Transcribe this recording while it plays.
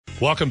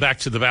Welcome back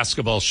to the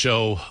Basketball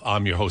Show.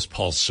 I'm your host,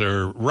 Paul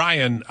Sir.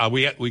 Ryan,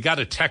 we got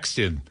a text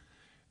in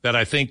that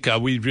I think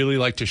we'd really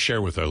like to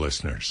share with our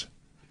listeners.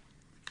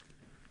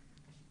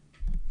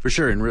 For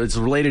sure, and it's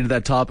related to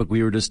that topic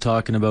we were just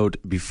talking about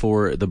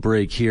before the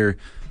break here.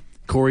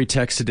 Corey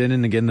texted in,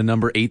 and again, the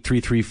number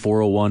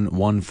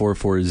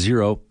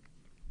 833-401-1440.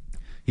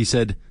 He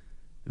said,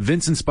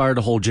 Vince inspired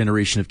a whole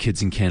generation of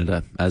kids in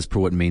Canada, as per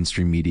what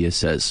mainstream media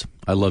says.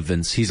 I love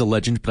Vince. He's a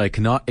legend, but I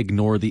cannot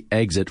ignore the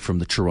exit from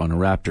the Toronto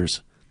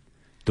Raptors.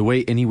 The way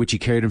in which he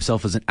carried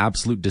himself is an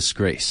absolute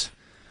disgrace.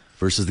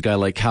 Versus the guy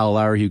like Kyle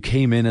Lowry, who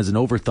came in as an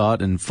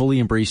overthought and fully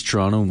embraced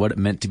Toronto and what it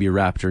meant to be a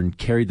Raptor and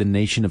carried the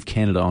nation of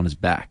Canada on his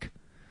back.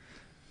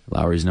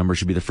 Lowry's number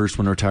should be the first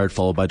one retired,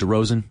 followed by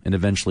DeRozan and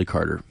eventually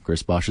Carter.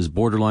 Chris Bosh is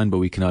borderline, but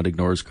we cannot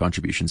ignore his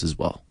contributions as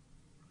well.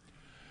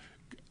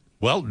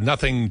 Well,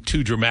 nothing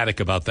too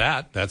dramatic about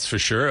that, that's for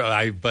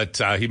sure.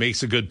 But he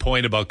makes a good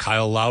point about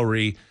Kyle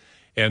Lowry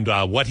and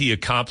what he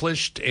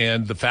accomplished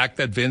and the fact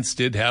that Vince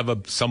did have a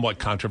somewhat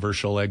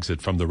controversial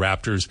exit from the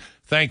Raptors.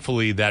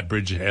 Thankfully, that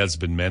bridge has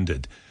been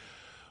mended.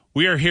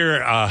 We are here,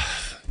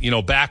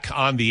 back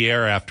on the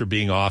air after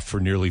being off for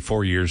nearly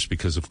 4 years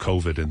because of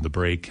COVID and the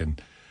break. And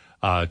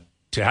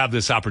to have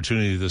this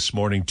opportunity this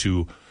morning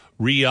to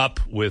re-up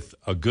with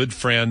a good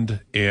friend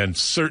and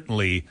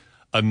certainly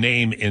a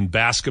name in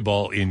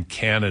basketball in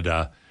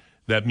Canada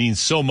that means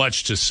so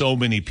much to so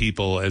many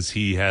people as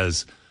he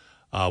has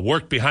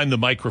worked behind the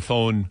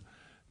microphone,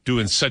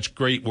 doing such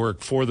great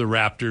work for the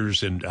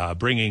Raptors and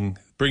bringing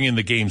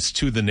the games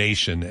to the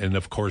nation. And,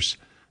 of course,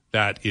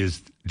 that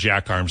is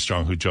Jack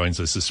Armstrong, who joins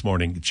us this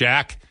morning.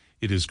 Jack,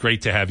 it is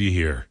great to have you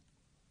here.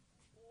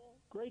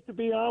 Great to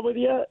be on with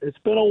you. It's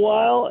been a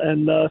while,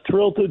 and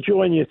thrilled to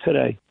join you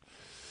today.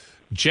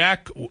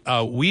 Jack,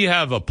 we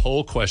have a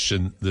poll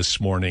question this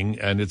morning,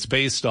 and it's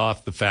based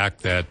off the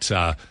fact that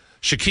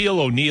Shaquille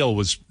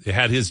O'Neal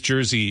had his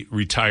jersey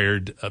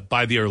retired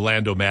by the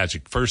Orlando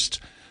Magic, first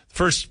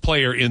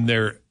player in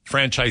their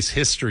franchise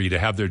history to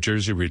have their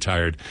jersey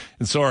retired.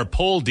 And so our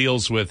poll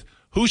deals with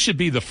who should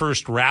be the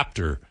first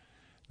Raptor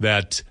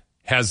that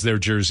has their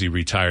jersey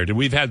retired. And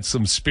we've had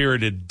some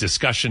spirited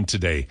discussion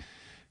today.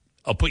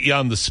 I'll put you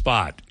on the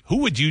spot. Who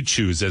would you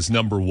choose as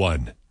number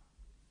one?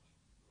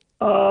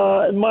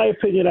 In my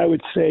opinion, I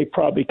would say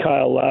probably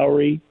Kyle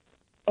Lowry,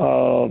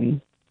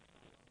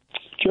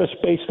 just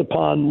based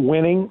upon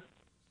winning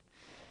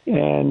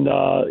and,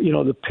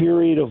 the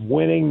period of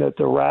winning that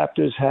the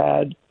Raptors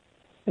had.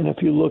 And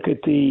if you look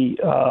at the,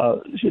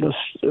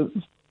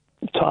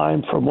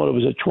 time from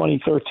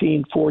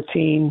 2013,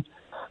 14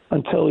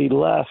 until he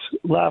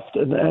left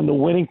and the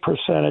winning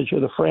percentage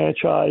of the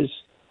franchise,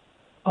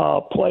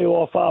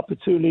 playoff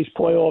opportunities,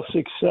 playoff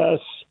success,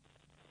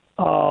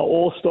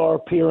 all-star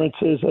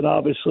appearances, and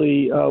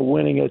obviously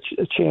winning a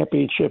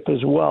championship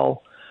as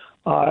well.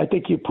 I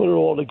think you put it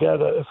all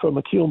together from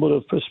a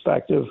cumulative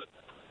perspective,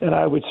 and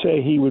I would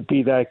say he would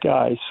be that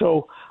guy.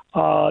 So,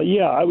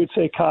 I would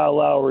say Kyle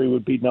Lowry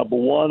would be number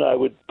one. I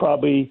would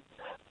probably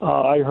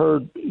I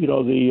heard,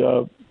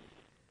 the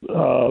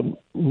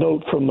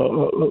note from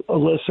a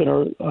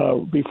listener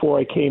before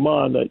I came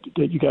on that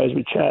you guys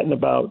were chatting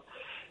about.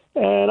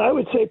 And I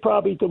would say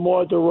probably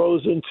DeMar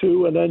DeRozan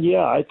too. And then,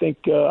 I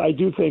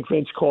do think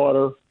Vince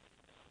Carter,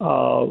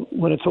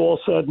 when it's all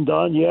said and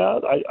done,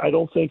 I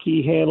don't think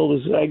he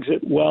handled his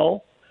exit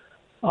well.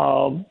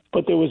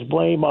 But there was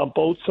blame on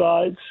both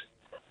sides.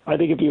 I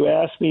think if you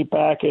asked me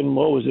back in,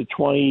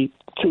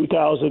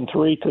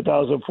 2003,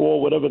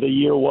 2004, whatever the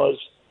year was,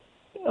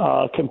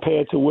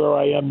 compared to where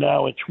I am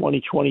now in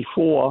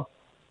 2024,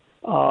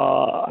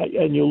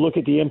 and you look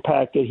at the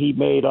impact that he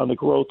made on the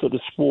growth of the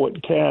sport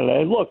in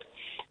Canada. And look,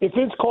 if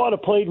Vince Carter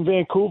played in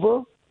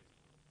Vancouver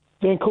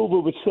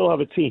would still have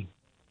a team.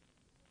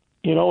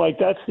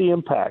 That's the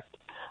impact.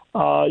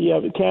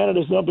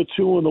 Canada's number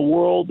 2 in the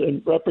world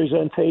in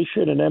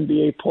representation and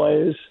NBA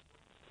players.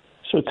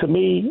 So to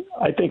me,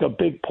 I think a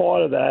big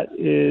part of that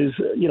is,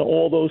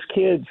 all those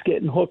kids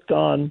getting hooked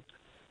on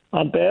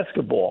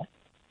basketball.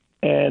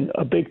 And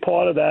a big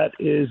part of that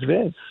is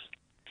Vince.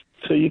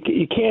 So you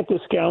can't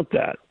discount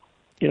that.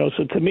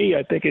 So to me,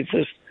 I think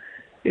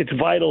it's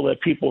vital that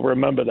people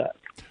remember that.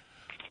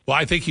 Well,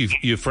 I think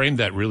you framed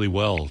that really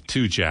well,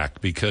 too,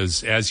 Jack,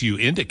 because as you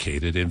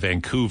indicated in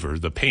Vancouver,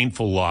 the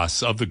painful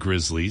loss of the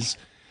Grizzlies,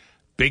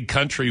 Big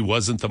Country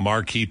wasn't the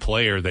marquee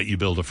player that you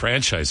build a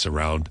franchise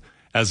around,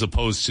 as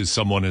opposed to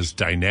someone as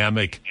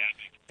dynamic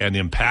and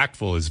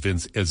impactful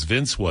as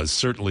Vince was,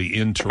 certainly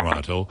in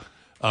Toronto.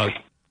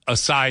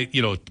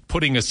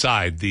 Putting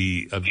aside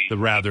the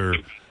rather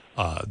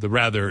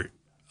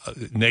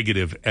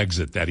negative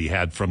exit that he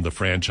had from the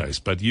franchise,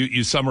 but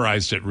you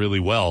summarized it really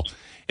well.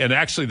 And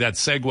actually, that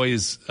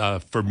segues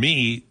for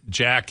me,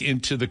 Jack,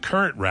 into the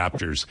current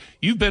Raptors.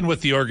 You've been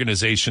with the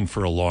organization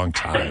for a long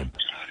time.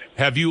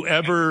 Have you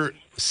ever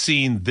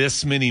seen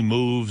this many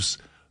moves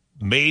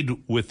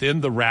made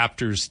within the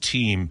Raptors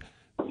team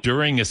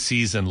during a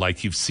season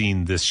like you've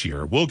seen this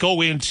year? We'll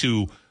go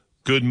into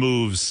good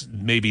moves,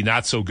 maybe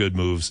not so good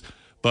moves,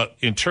 but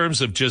in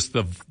terms of just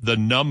the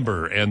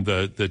number and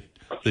the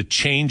the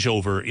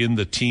changeover in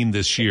the team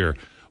this year.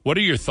 What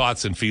are your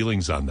thoughts and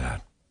feelings on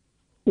that?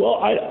 Well,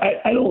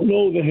 I don't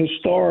know the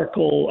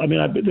historical. I mean,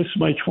 this is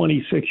my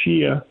 26th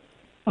year.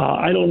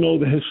 I don't know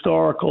the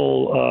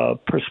historical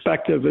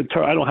perspective.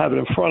 I don't have it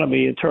in front of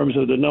me in terms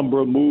of the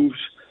number of moves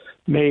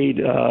made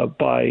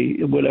by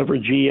whatever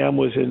GM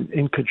was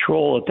in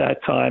control at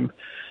that time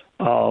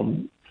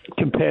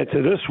compared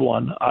to this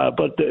one.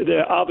 But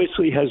there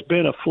obviously has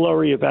been a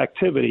flurry of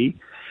activity.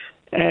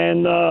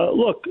 And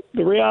look,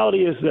 the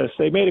reality is this.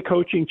 They made a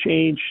coaching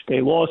change.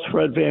 They lost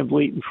Fred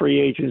VanVleet in free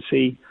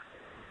agency.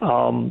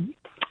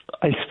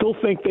 I still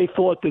think they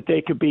thought that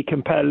they could be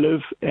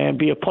competitive and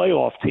be a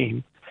playoff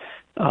team.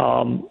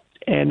 And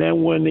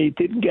then when they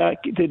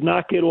did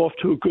not get off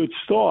to a good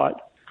start,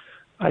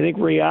 I think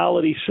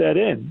reality set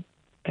in.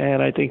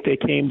 And I think they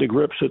came to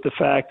grips with the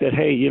fact that,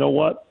 hey, you know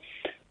what?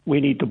 We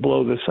need to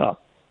blow this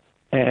up.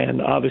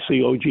 And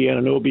obviously OG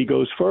Anunoby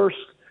goes first.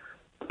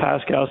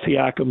 Pascal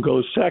Siakam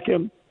goes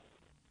second.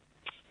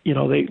 You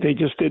know, they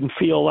just didn't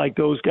feel like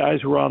those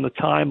guys were on the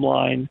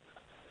timeline,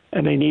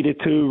 and they needed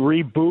to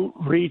reboot,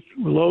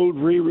 reload,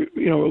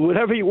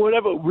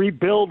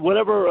 rebuild,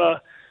 whatever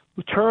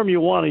term you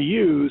want to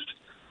use,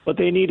 but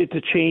they needed to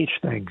change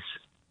things,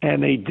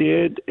 and they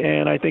did,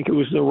 and I think it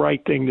was the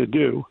right thing to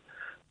do.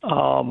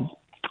 So,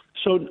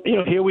 you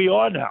know, here we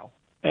are now,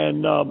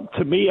 and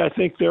to me, I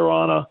think they're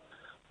on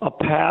a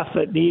path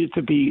that needed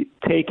to be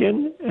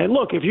taken. And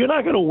look, if you're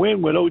not going to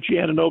win with OG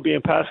Anunoby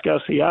and Pascal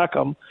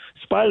Siakam, in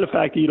spite of the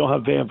fact that you don't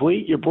have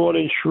VanVleet, you brought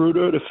in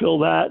Schroeder to fill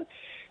that,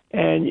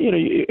 and, you know,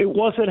 it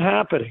wasn't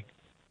happening.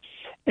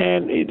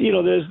 And, you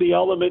know, there's the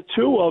element,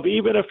 too, of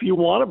even if you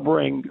want to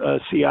bring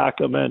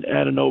Siakam and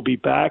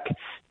Anunoby back,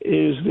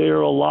 is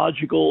there a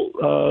logical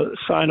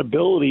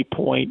signability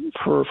point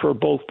for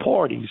both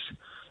parties?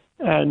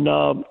 And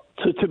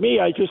so to me,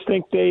 I just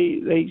think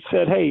they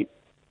said, hey,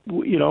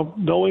 you know,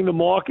 knowing the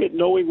market,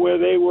 knowing where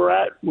they were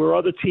at, where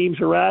other teams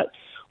are at,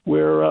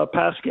 where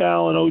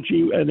Pascal and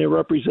OG and their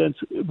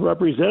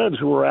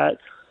representatives were at,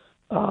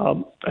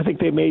 I think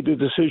they made the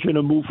decision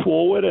to move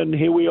forward, and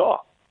here we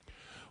are.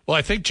 Well,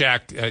 I think,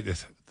 Jack,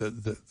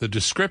 the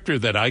descriptor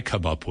that I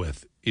come up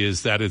with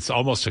is that it's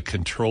almost a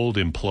controlled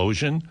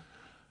implosion.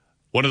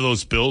 One of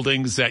those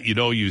buildings that, you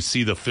know, you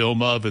see the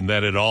film of and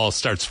then it all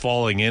starts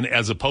falling in,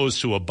 as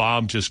opposed to a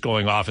bomb just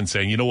going off and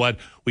saying, you know what,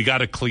 we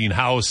got a clean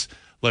house.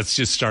 Let's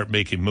just start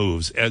making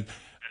moves. And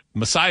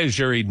Masai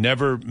Ujiri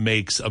never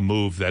makes a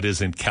move that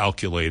isn't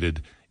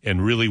calculated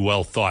and really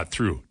well thought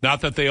through.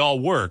 Not that they all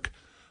work,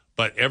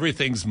 but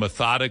everything's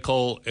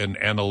methodical and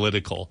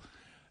analytical.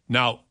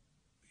 Now,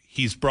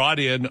 he's brought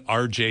in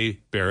R.J.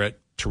 Barrett,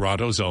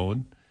 Toronto's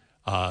own,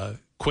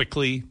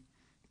 quickly,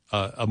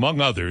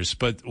 among others.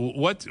 But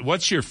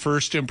what's your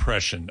first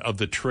impression of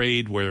the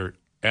trade where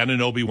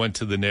Anunoby went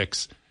to the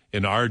Knicks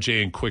and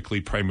R.J. and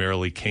Quickly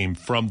primarily came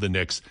from the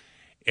Knicks?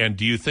 And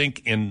do you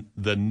think in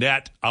the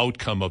net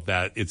outcome of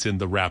that, it's in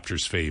the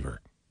Raptors'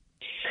 favor?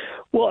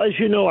 Well, as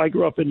you know, I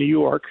grew up in New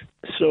York,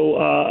 so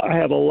I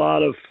have a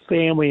lot of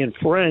family and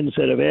friends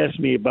that have asked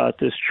me about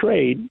this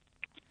trade,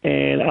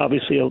 and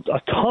obviously a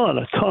ton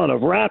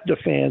of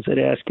Raptor fans that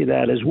ask you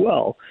that as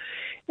well.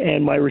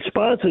 And my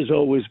response has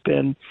always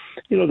been,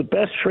 you know, the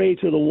best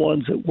trades are the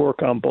ones that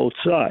work on both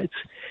sides.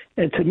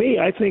 And to me,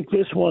 I think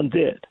this one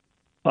did.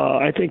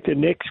 I think the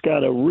Knicks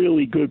got a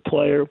really good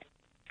player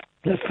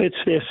that fits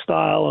their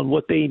style and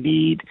what they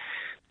need.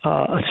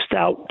 A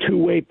stout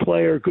two-way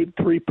player, good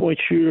three-point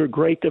shooter,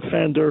 great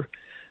defender.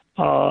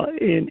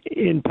 In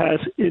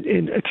OG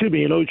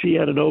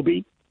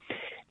Anunoby,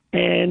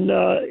 and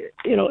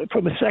you know,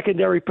 from a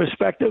secondary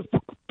perspective,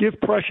 give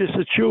Precious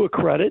Achiuwa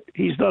credit.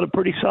 He's done a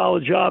pretty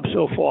solid job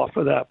so far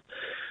for them.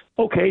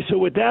 Okay, so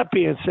with that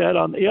being said,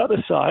 on the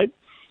other side,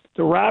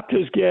 the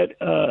Raptors get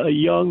a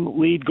young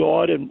lead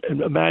guard and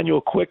Emmanuel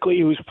Quickly,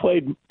 who's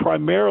played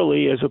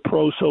primarily as a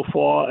pro so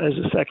far as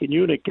a second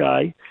unit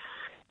guy,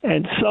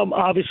 and some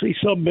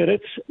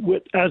minutes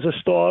as a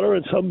starter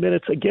and some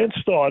minutes against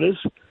starters.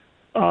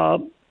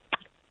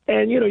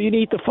 And, you know, you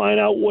need to find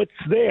out what's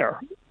there.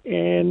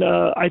 And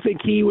I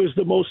think he was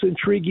the most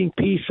intriguing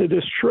piece of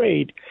this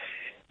trade.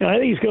 And I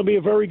think he's going to be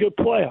a very good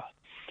player.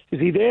 Is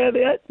he there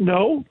yet?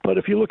 No. But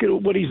if you look at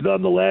what he's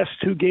done the last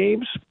two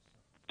games,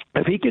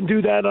 if he can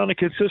do that on a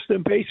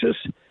consistent basis,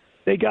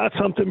 they got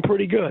something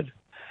pretty good.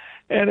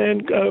 And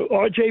then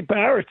R.J.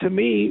 Barrett, to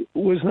me,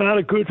 was not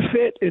a good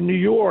fit in New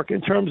York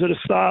in terms of the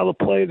style of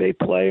play they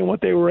play and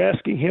what they were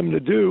asking him to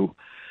do.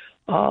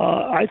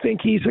 I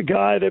think he's a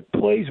guy that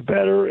plays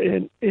better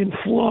in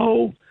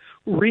flow,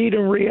 read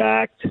and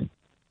react,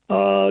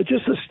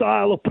 just a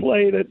style of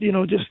play that, you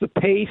know, just the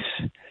pace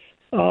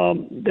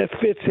that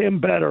fits him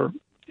better.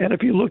 And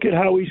if you look at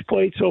how he's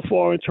played so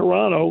far in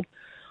Toronto,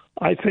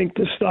 I think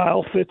the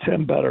style fits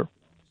him better.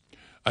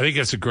 I think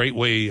that's a great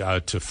way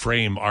to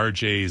frame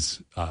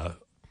RJ's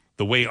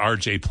the way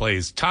RJ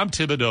plays. Tom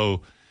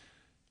Thibodeau,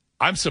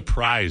 I'm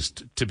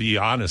surprised, to be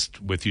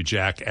honest with you,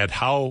 Jack, at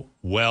how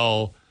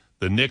well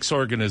the Knicks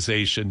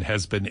organization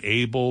has been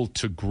able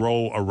to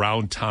grow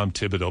around Tom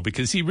Thibodeau,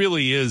 because he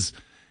really is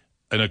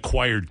an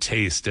acquired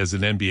taste as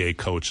an NBA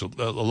coach. A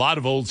lot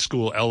of old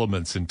school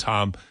elements in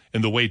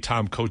the way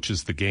Tom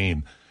coaches the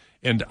game.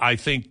 And I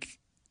think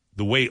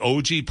the way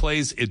OG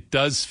plays, it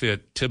does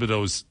fit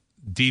Thibodeau's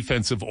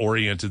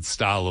defensive-oriented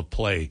style of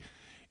play.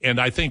 And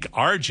I think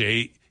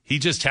RJ, he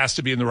just has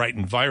to be in the right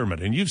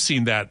environment. And you've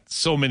seen that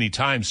so many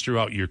times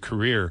throughout your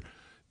career,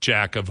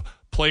 Jack, of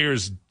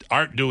players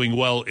aren't doing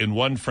well in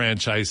one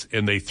franchise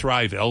and they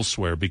thrive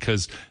elsewhere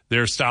because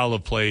their style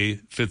of play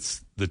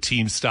fits the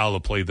team style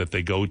of play that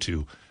they go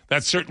to.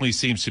 That certainly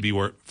seems to be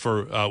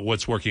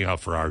what's working out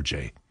for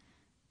RJ.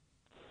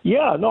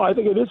 Yeah, no, I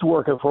think it is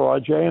working for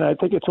RJ, and I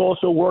think it's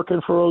also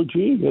working for OG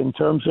in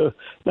terms of,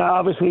 now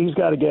obviously he's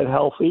got to get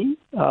healthy,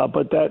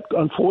 but that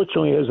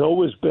unfortunately has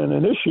always been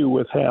an issue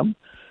with him,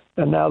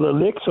 and now the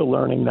Knicks are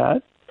learning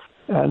that,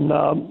 and,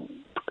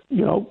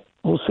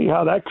 we'll see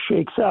how that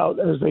shakes out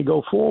as they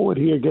go forward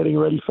here, getting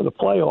ready for the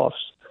playoffs.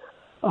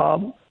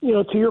 To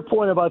your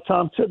point about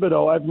Tom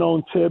Thibodeau, I've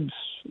known Tibbs,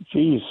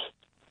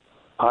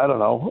 I don't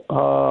know,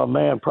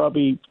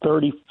 probably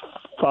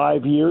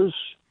 35 years.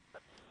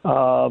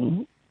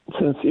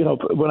 Since,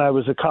 when I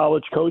was a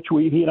college coach,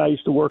 he and I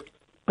used to work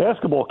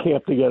basketball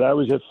camp together. I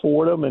was at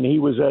Fordham, and he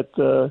was at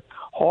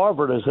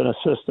Harvard as an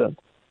assistant.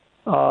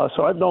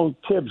 So I've known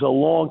Tibbs a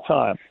long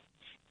time.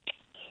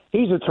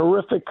 He's a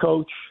terrific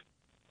coach.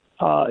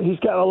 He's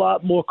got a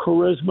lot more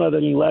charisma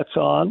than he lets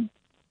on.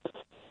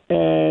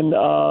 And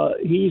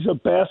he's a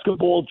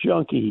basketball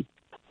junkie.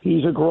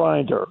 He's a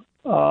grinder.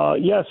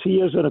 Yes, he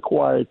is an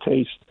acquired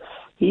taste.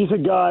 He's a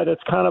guy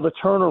that's kind of a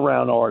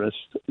turnaround artist,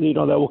 that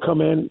will come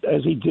in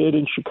as he did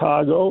in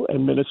Chicago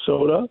and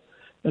Minnesota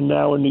and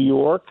now in New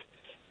York,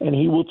 and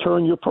he will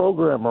turn your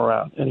program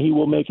around, and he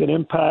will make an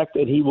impact,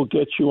 and he will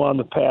get you on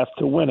the path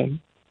to winning.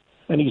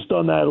 And he's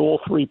done that all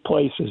three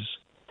places.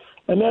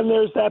 And then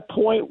there's that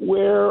point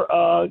where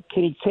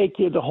can he take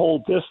you the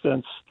whole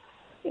distance?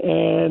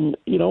 And,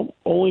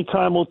 only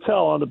time will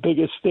tell on the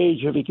biggest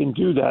stage if he can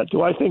do that.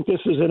 Do I think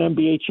this is an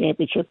NBA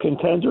championship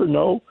contender?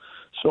 No.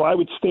 So I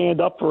would stand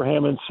up for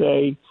him and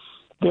say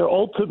their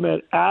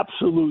ultimate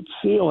absolute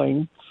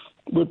ceiling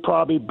would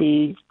probably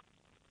be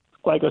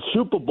like a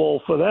Super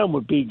Bowl for them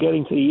would be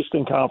getting to the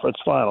Eastern Conference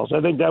Finals. I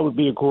think that would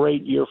be a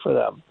great year for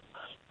them.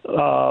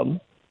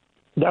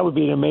 That would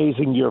be an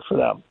amazing year for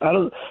them.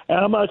 And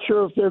I'm not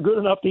sure if they're good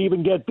enough to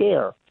even get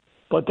there,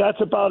 but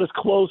that's about as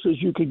close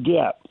as you could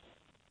get.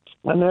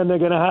 And then they're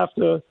going to have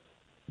to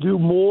do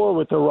more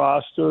with the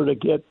roster to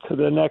get to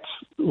the next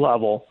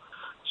level.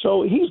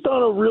 So he's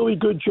done a really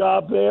good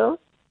job there,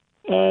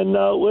 and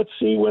let's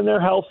see when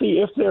they're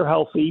healthy, if they're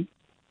healthy,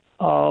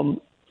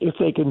 if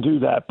they can do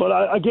that.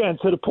 But again,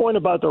 to the point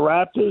about the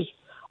Raptors,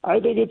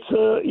 I think it's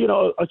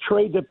a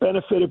trade that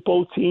benefited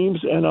both teams,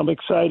 and I'm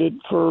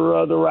excited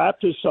for the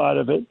Raptors side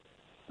of it.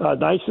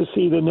 Nice to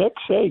see the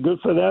Knicks. Hey, good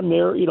for them.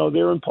 They're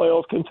in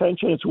playoff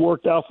contention. It's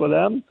worked out for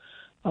them.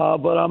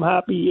 But I'm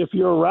happy. If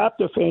you're a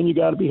Raptor fan, you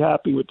got to be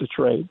happy with the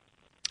trade.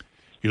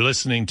 You're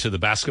listening to the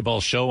Basketball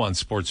Show on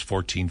Sports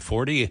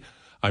 1440.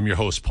 I'm your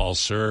host, Paul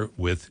Sir,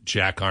 with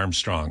Jack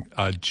Armstrong.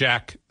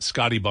 Jack,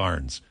 Scotty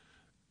Barnes,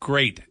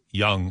 great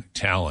young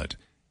talent.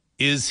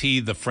 Is he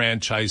the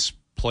franchise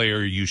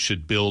player you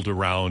should build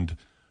around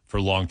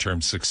for long-term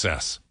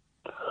success?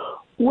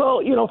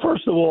 Well,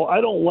 first of all,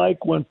 I don't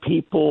like when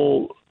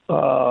people,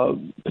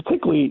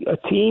 particularly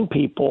team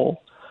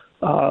people,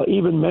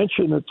 even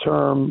mention the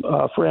term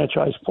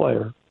franchise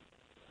player.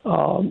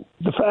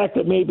 The fact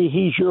that maybe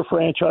he's your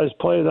franchise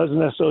player doesn't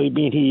necessarily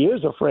mean he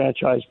is a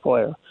franchise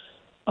player.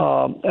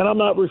 And I'm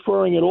not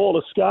referring at all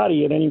to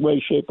Scotty in any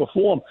way, shape, or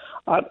form.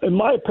 In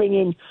my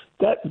opinion,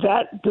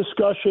 that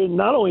discussion,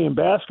 not only in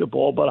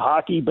basketball, but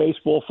hockey,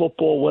 baseball,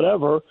 football,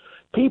 whatever,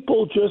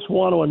 people just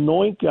want to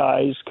anoint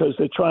guys because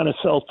they're trying to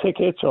sell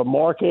tickets or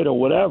market or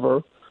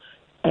whatever.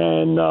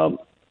 And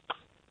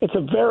it's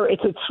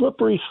a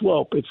slippery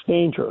slope. It's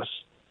dangerous.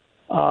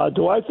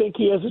 Do I think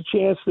he has a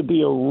chance to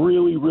be a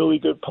really, really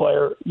good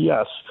player?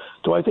 Yes.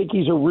 Do I think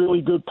he's a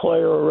really good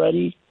player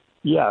already?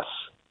 Yes.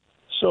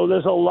 So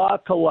there's a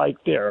lot to like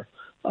there.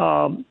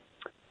 To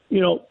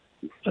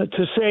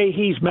say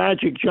he's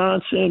Magic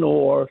Johnson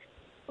or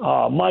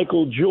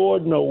Michael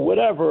Jordan or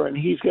whatever, and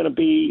he's going to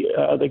be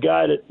the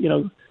guy that,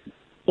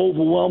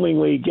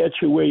 overwhelmingly gets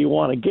you where you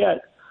want to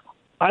get,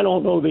 I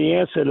don't know the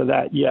answer to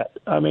that yet.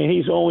 I mean,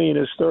 he's only in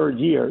his third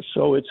year,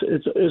 so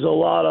there's a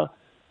lot of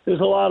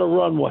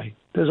runway.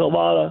 There's a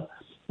lot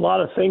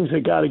of things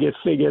that got to get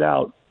figured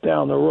out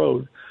down the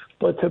road.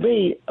 But to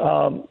me,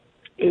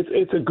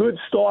 it's a good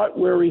start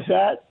where he's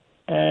at,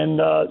 and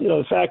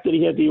the fact that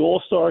he had the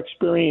All-Star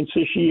experience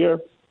this year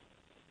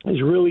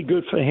is really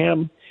good for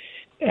him.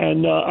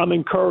 And I'm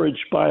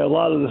encouraged by a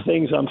lot of the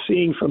things I'm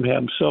seeing from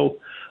him. So,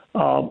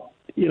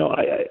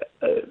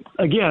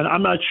 again,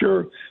 I'm not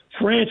sure.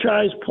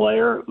 Franchise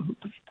player,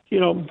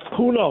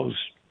 who knows?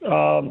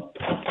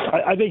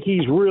 I think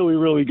he's really,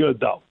 really good,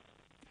 though.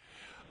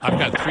 I've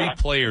got three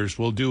players.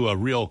 We'll do a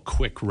real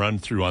quick run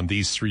through on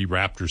these three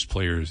Raptors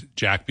players,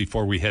 Jack,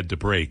 before we head to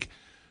break.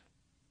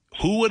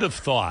 Who would have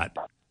thought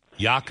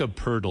Jakob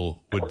Poeltl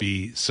would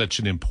be such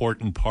an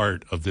important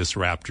part of this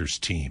Raptors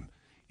team.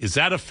 Is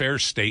that a fair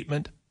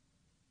statement?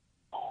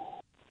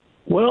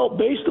 Well,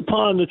 based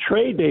upon the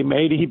trade they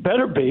made, he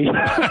better be.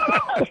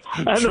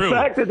 And True. the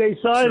fact that they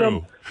signed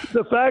him,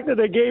 the fact that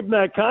they gave him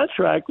that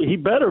contract, he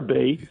better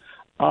be.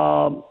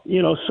 So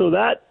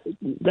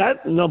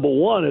that number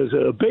one is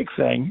a big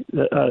thing.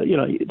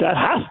 That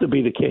has to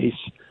be the case.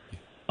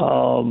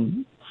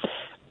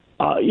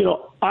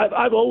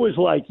 I've always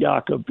liked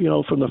Jakob.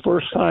 From the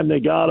first time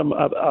they got him,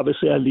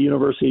 obviously at the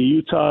University of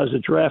Utah as a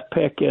draft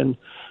pick, and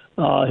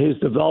his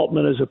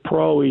development as a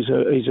pro. He's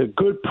a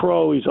good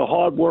pro. He's a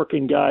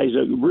hardworking guy. He's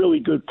a really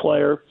good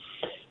player.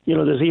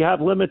 Does he have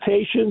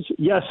limitations?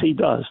 Yes, he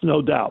does,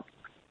 no doubt.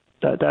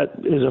 That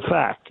is a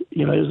fact.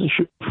 He doesn't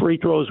shoot free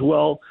throws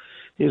well.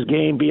 His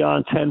game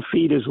beyond 10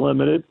 feet is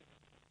limited.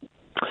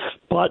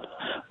 But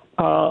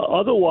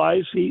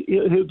otherwise,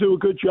 he'll do a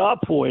good job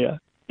for you.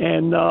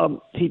 And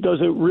he does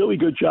a really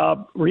good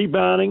job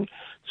rebounding,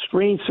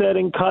 screen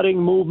setting, cutting,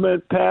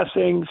 movement,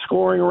 passing,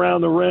 scoring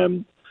around the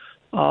rim.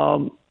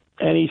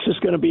 And he's just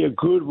going to be a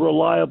good,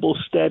 reliable,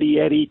 steady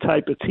Eddie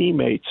type of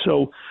teammate.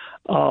 So,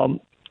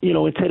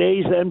 in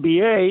today's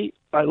NBA,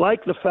 I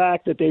like the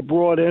fact that they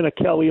brought in a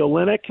Kelly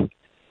Olynyk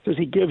because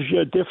he gives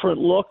you a different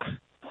look,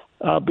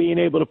 being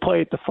able to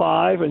play at the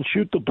 5 and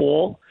shoot the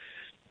ball,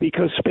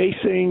 because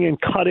spacing and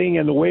cutting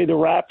and the way the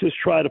Raptors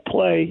try to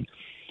play,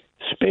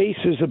 space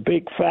is a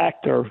big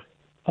factor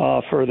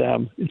for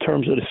them in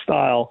terms of the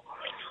style.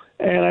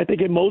 And I think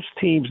in most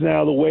teams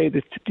now, the way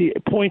that the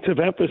points of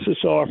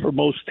emphasis are for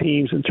most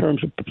teams in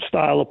terms of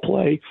style of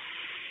play,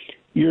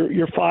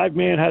 your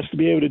 5-man has to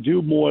be able to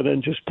do more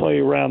than just play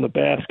around the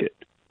basket,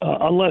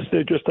 unless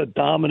they're just a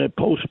dominant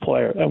post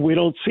player. And we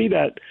don't see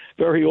that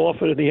very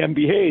often in the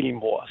NBA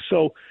anymore.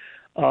 So,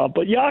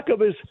 but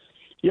Jakob is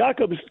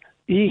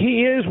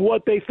he is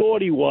what they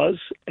thought he was,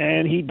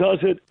 and he does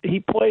it.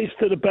 He plays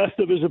to the best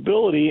of his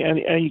ability, and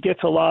he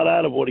gets a lot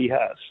out of what he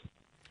has.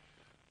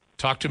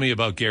 Talk to me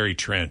about Gary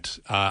Trent.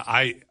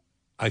 I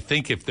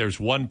think if there's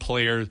one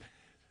player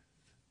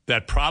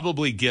that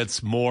probably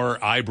gets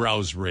more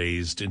eyebrows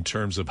raised in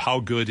terms of how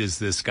good is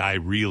this guy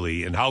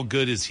really and how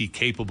good is he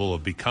capable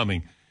of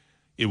becoming,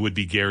 it would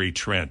be Gary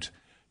Trent.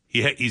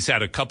 He's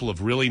had a couple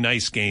of really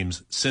nice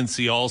games since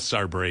the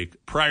All-Star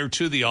break. Prior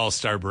to the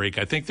All-Star break,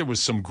 I think there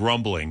was some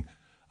grumbling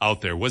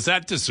out there. Was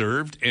that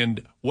deserved?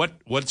 And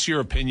what's your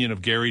opinion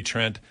of Gary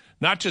Trent,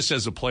 not just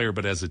as a player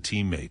but as a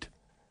teammate?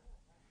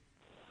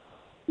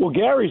 Well,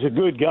 Gary's a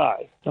good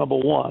guy, number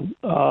one.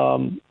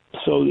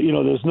 So,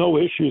 there's no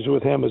issues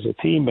with him as a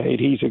teammate.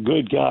 He's a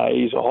good guy.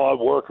 He's a hard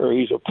worker.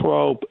 He's a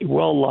pro,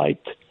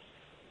 well-liked.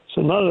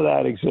 So none of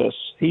that exists.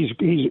 He's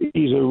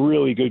a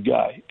really good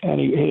guy, and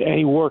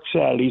he works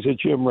at it. He's a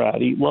gym rat.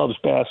 He loves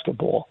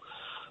basketball.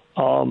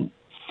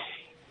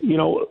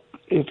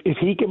 If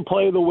he can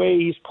play the way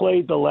he's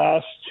played the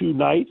last 2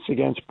 nights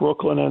against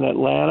Brooklyn and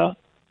Atlanta,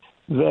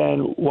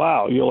 then,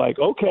 wow, you're like,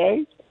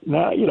 okay,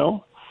 now,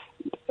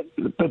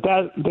 but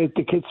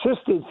the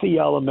consistency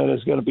element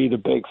is going to be the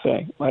big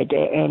thing, and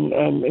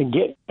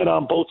getting it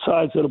on both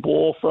sides of the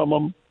ball from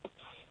him,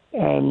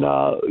 and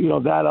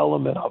that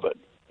element of it.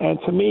 And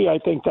to me, I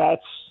think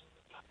that's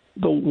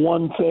the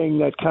one thing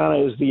that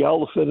kind of is the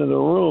elephant in the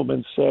room,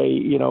 and say,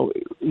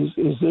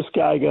 is this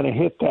guy going to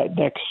hit that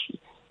next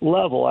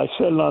level? I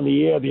said it on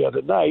the air the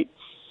other night.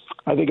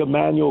 I think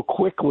Emmanuel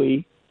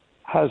Quickley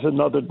has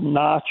another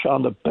notch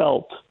on the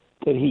belt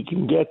that he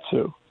can get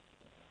to,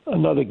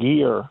 another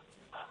gear.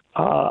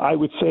 I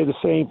would say the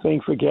same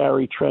thing for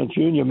Gary Trent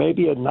Jr.,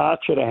 maybe a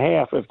notch and a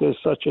half if there's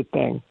such a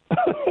thing.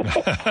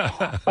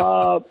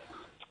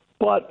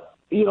 But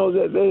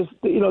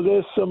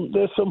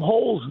there's some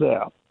holes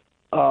there,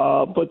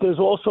 but there's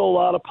also a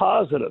lot of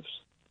positives.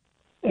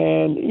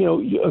 And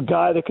a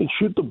guy that can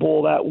shoot the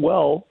ball that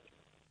well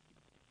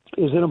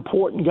is an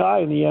important guy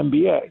in the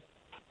NBA.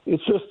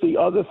 It's just the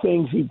other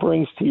things he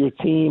brings to your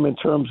team in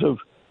terms of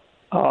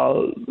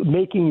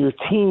making your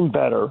team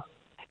better.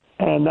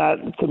 And that,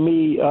 to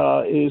me,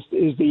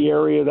 is the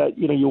area that,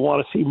 you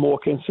want to see more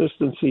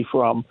consistency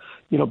from,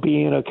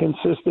 being a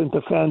consistent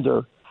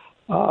defender,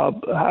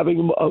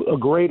 having a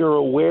greater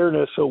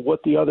awareness of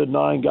what the other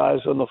 9 guys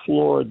on the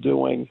floor are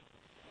doing,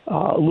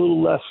 a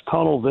little less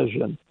tunnel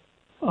vision.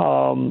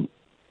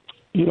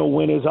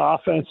 When his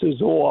offense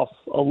is off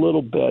a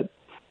little bit,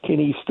 can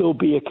he still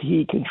be a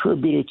key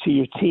contributor to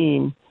your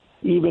team,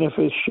 even if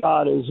his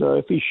shot is, or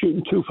if he's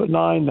shooting 2 for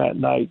 9 that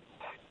night,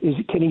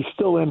 can he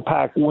still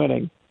impact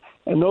winning?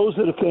 And those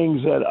are the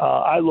things that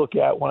I look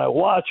at when I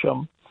watch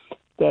him,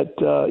 that,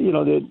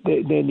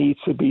 there needs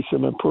to be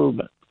some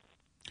improvement.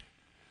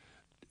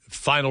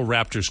 Final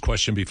Raptors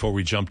question before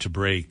we jump to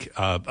break.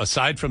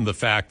 Aside from the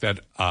fact that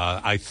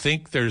I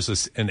think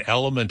there's an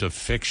element of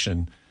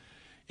fiction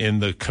in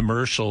the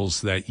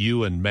commercials that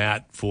you and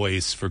Matt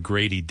voice for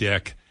Grady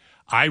Dick,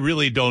 I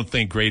really don't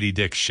think Grady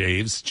Dick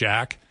shaves,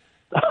 Jack.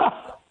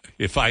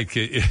 If I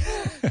could,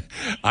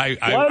 I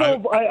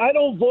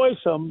don't voice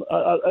them.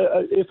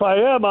 If I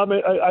am, I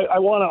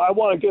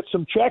want to get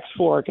some checks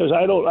for it, because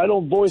I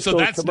don't voice. So those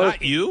that's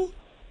commercials. not you?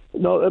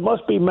 No, it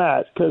must be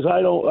Matt, because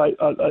I don't.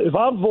 If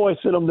I'm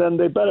voicing them, then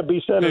they better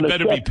be sending. They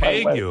better a be check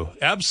paying you.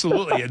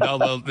 Absolutely.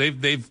 No,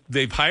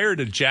 they've hired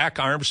a Jack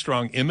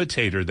Armstrong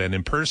imitator, then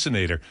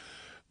impersonator.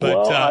 But,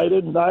 well, I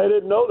didn't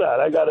know that.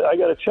 I got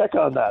to check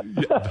on that.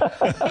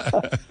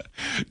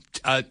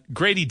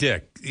 Grady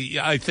Dick,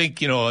 I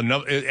think,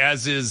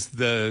 as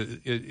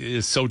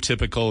is so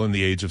typical in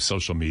the age of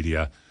social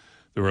media.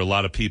 There were a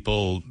lot of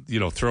people,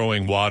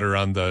 throwing water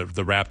on the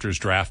Raptors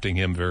drafting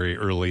him very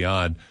early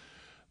on.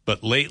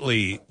 But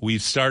lately,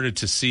 we've started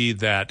to see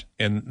that,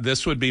 and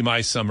this would be my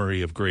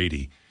summary of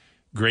Grady.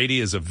 Grady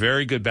is a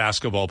very good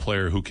basketball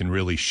player who can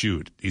really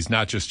shoot. He's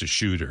not just a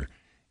shooter.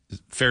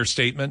 Fair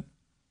statement?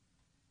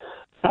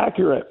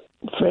 Accurate.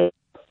 Fair.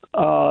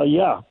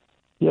 Yeah.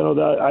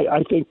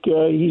 I think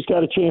he's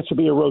got a chance to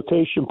be a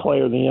rotation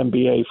player in the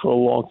NBA for a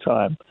long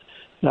time.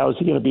 Now, is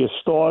he going to be a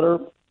starter?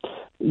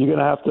 You're going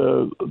to have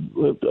to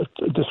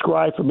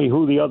describe for me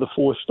who the other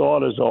four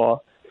starters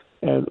are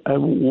and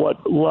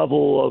what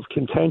level of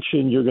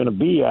contention you're going to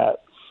be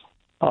at,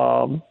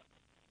 kind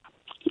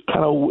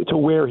of to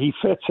where he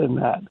fits in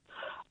that.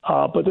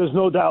 But there's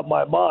no doubt in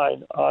my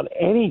mind on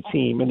any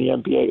team in the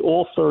NBA,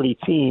 all 30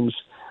 teams,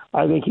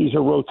 I think he's a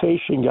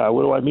rotation guy.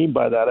 What do I mean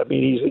by that? I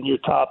mean, he's in your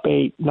top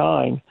 8,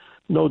 9,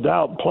 no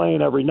doubt,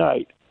 playing every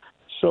night.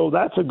 So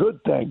that's a good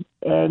thing.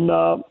 And,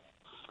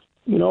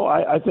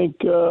 I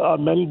think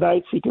on many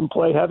nights he can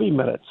play heavy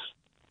minutes.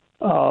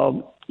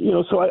 So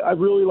I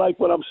really like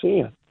what I'm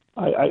seeing.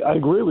 I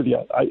agree with you.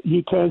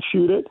 He can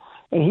shoot it,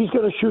 and he's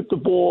going to shoot the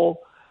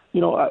ball.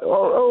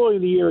 Early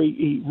in the year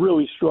he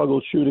really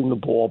struggled shooting the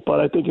ball. But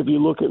I think if you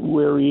look at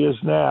where he is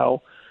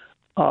now,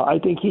 I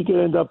think he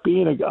could end up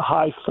being a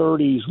high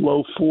 30s,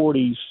 low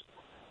 40s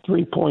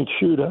three-point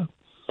shooter.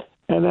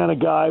 And then a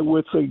guy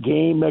with a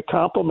game that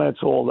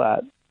complements all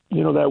that.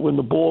 That when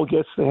the ball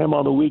gets to him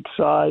on the weak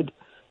side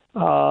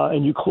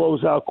and you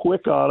close out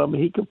quick on him,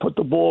 he can put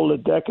the ball in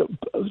the deck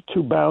of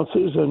 2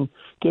 bounces and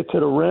get to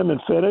the rim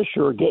and finish,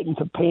 or get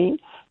into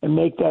paint and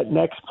make that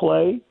next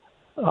play,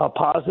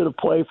 positive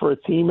play for a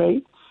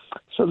teammate.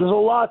 So there's a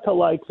lot to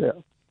like there.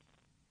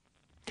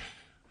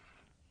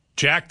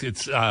 Jack,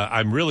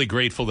 I'm really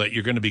grateful that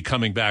you're going to be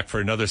coming back for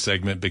another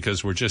segment,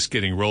 because we're just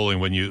getting rolling.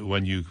 When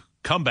you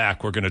come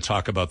back, we're going to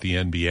talk about the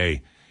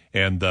NBA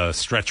and the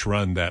stretch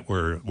run that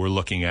we're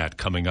looking at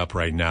coming up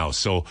right now.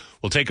 So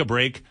we'll take a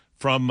break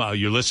from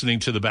you're listening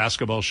to the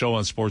Basketball Show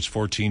on Sports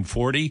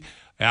 1440.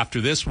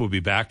 After this, we'll be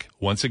back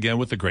once again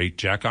with the great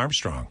Jack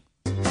Armstrong.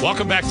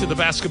 Welcome back to the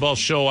Basketball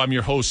Show. I'm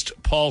your host,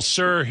 Paul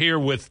Sir, here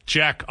with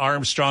Jack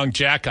Armstrong.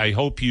 Jack, I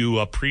hope you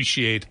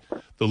appreciate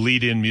the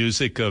lead-in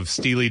music of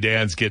Steely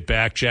Dan's Get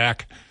Back,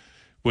 Jack.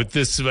 With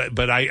this,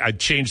 but I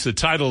changed the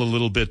title a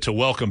little bit to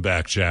Welcome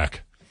Back,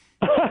 Jack.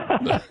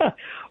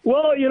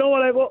 Well, you know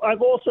what?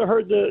 I've also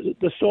heard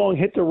the song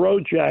 "Hit the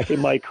Road, Jack" in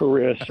my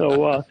career,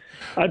 so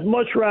I'd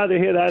much rather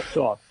hear that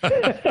song.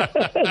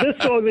 This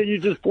song that you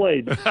just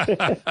played.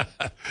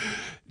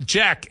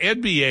 Jack,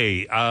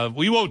 NBA.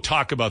 We won't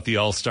talk about the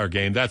All-Star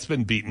game; that's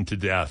been beaten to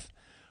death.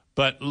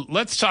 But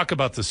let's talk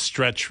about the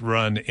stretch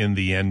run in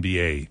the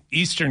NBA.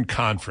 Eastern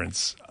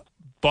Conference,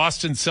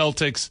 Boston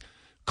Celtics,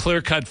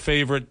 clear-cut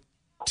favorite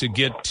to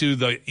get to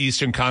the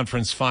Eastern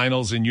Conference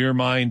Finals in your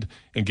mind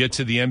and get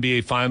to the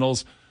NBA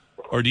Finals.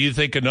 Or do you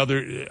think I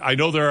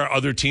know there are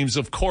other teams,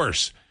 of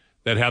course,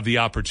 that have the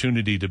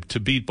opportunity to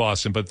beat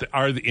Boston, but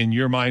in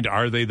your mind,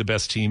 are they the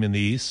best team in the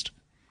East?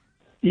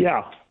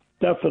 Yeah,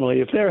 definitely.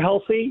 If they're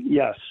healthy,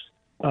 yes.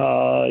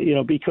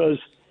 Because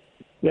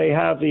they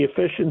have the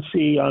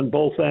efficiency on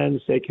both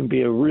ends. They can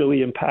be a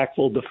really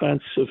impactful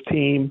defensive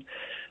team.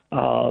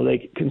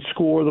 They can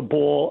score the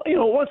ball.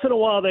 Once in a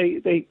while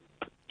they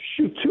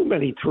shoot too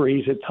many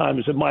threes at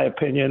times, in my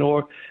opinion,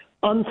 or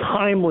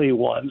untimely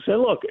ones.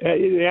 And look, the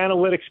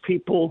analytics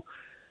people,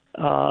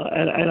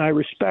 and I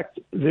respect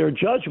their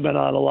judgment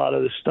on a lot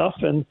of this stuff.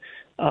 And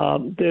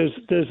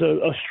there's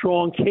a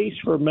strong case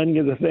for many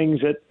of the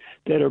things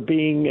that are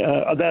being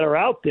that are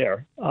out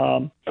there.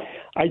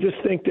 I just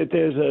think that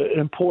there's an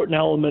important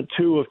element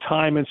too of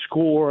time and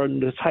score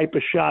and the type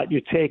of shot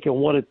you take and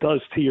what it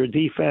does to your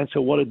defense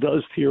and what it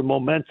does to your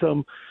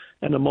momentum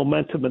and the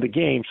momentum of the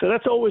game. So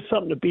that's always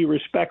something to be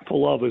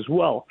respectful of as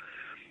well.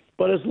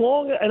 But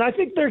and I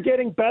think they're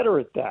getting better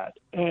at that.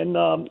 And,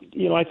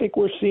 I think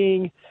we're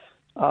seeing,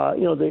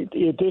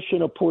 the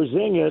addition of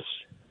Porzingis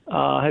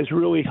has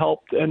really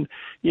helped. And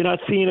you're not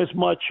seeing as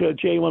much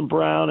Jaylen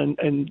Brown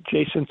and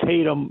Jason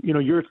Tatum,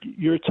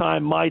 your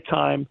time, my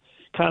time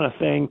kind of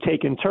thing,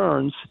 taking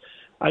turns.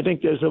 I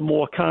think there's a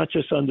more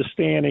conscious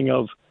understanding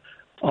of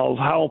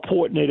how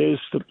important it is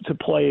to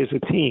play as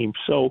a team.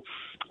 So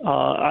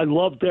I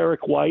love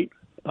Derek White.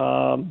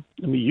 I'm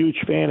a huge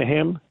fan of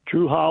him.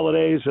 Drew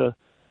Holiday is a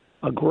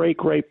great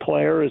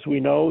player, as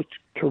we know,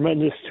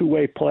 tremendous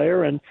two-way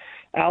player. And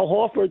Al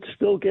Horford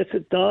still gets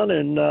it done.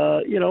 And,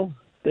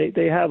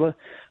 they have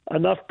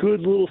enough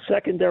good little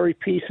secondary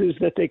pieces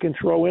that they can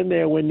throw in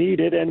there when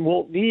needed, and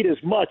won't need as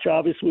much,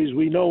 obviously, as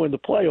we know in the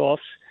playoffs.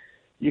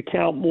 You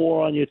count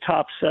more on your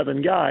top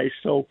 7 guys.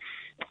 So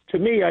to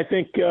me, I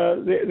think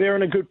they're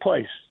in a good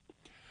place.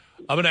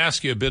 I'm going to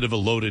ask you a bit of a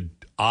loaded,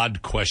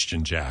 odd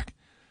question, Jack.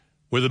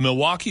 Were the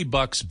Milwaukee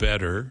Bucks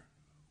better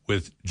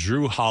with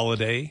Drew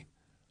Holiday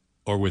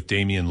or with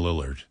Damian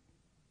Lillard?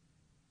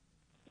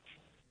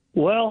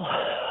 Well,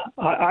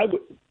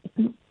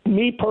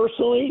 me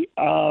personally,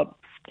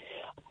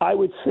 I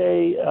would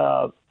say,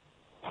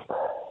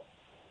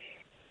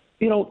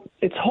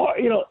 it's hard.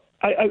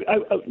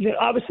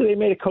 Obviously they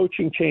made a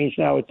coaching change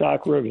now with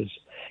Doc Rivers,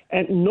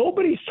 and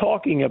nobody's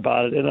talking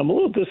about it. And I'm a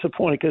little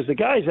disappointed because the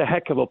guy's a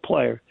heck of a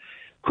player.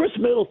 Chris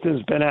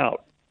Middleton's been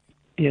out,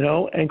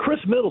 and Chris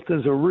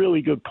Middleton's a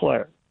really good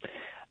player.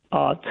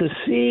 To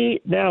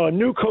see now a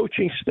new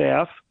coaching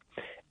staff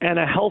and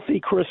a healthy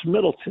Chris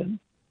Middleton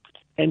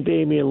and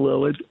Damian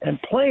Lillard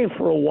and playing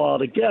for a while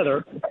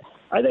together,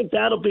 I think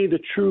that'll be the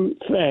true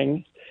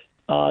thing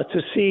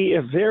to see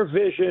if their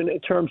vision in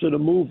terms of the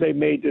move they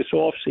made this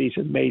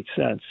offseason made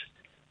sense.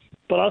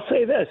 But I'll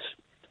say this,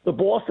 the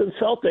Boston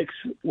Celtics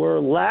were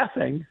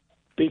laughing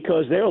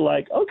because they're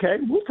like, okay,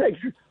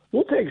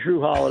 we'll take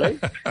Drew Holiday.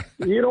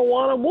 You don't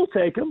want him, we'll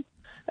take him.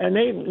 And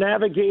they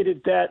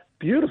navigated that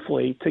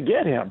beautifully to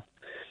get him.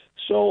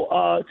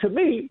 So to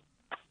me,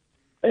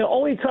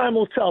 only time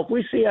will tell. If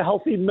we see a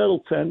healthy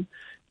Middleton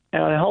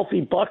and a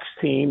healthy Bucks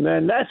team,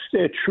 then that's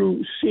their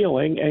true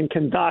ceiling, and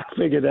can Doc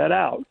figure that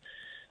out?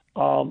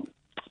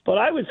 But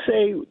I would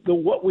say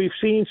what we've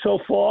seen so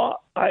far,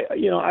 I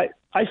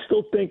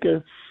still think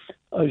a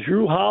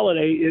Drew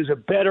Holiday is a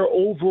better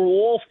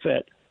overall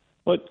fit,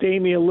 but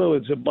Damian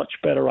Lillard's a much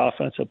better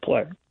offensive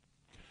player.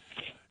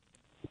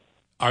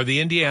 Are the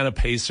Indiana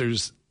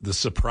Pacers the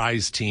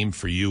surprise team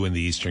for you in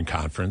the Eastern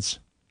Conference?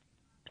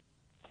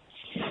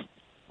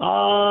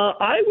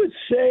 I would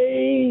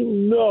say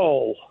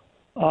no.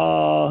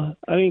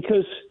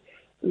 Because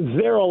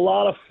they're a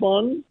lot of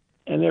fun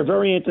and they're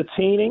very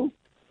entertaining.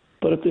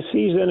 But if the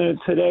season is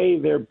today,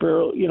 they're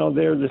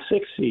the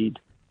 6th seed.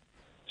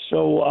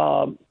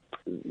 So,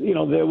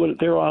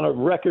 they're on a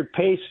record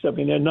pace. I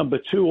mean, they're number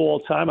 2 all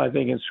time, I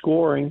think, in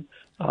scoring.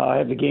 I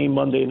had the game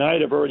Monday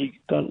night. I've already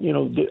done,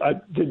 I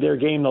did their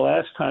game the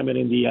last time in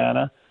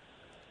Indiana.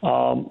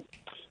 They're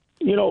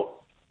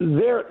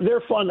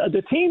fun.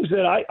 The teams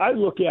that I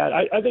look at,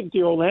 I think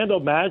the Orlando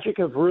Magic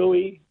have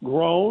really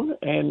grown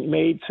and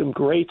made some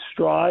great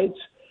strides.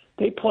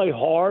 They play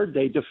hard.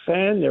 They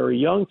defend. They're a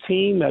young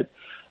team that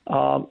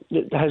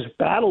has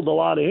battled a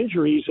lot of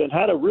injuries and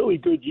had a really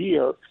good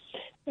year.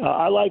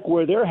 I like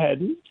where they're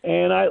heading,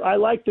 and I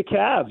like the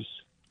Cavs.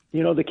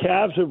 The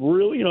Cavs have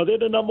really, they're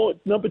the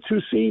number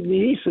 2 seed in the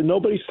East, and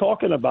nobody's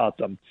talking about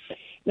them.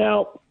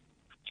 Now,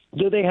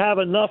 do they have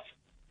enough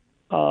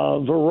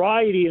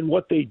variety in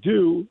what they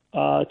do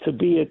to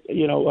be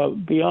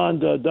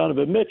beyond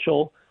Donovan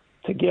Mitchell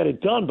to get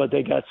it done? But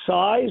they got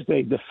size,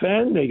 they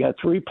defend, they got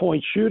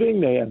 3-point shooting,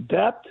 they have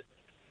depth.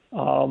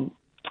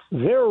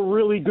 They're a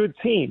really good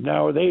team.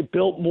 Now, are they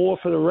built more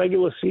for the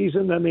regular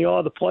season than they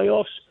are the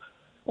playoffs?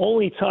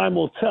 Only time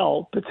will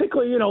tell,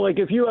 particularly, like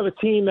if you have a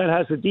team that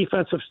has a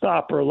defensive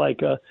stopper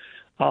like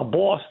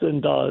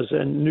Boston does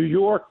and New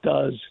York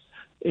does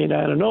in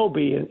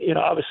Anunoby, and,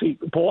 obviously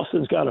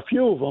Boston's got a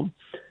few of them,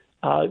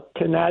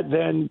 can that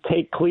then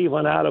take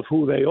Cleveland out of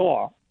who they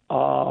are?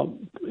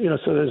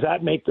 So does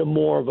that make them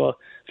more of a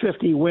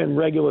 50-win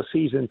regular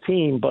season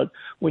team? But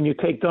when you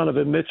take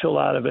Donovan Mitchell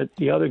out of it,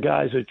 the other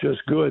guys are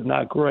just good,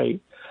 not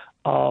great.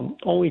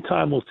 Only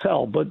time will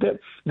tell. But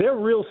they're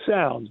real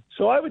sound.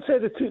 So I would say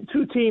the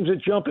two teams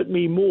that jump at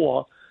me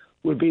more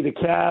would be the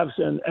Cavs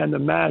and the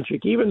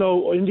Magic. Even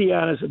though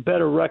Indiana's a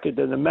better record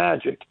than the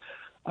Magic,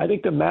 I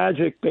think the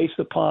Magic, based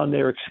upon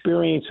their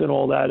experience and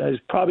all that, has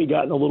probably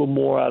gotten a little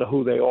more out of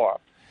who they are.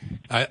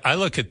 I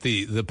look at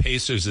the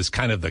Pacers as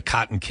kind of the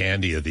cotton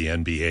candy of the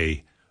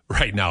NBA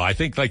right now. I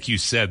think, like you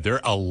said,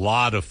 they're a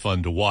lot of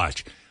fun to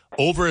watch.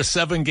 Over a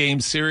 7-game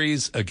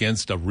series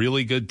against a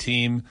really good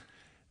team,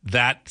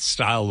 that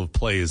style of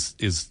play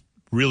is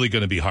really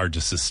going to be hard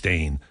to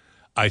sustain,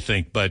 I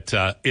think. But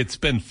it's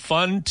been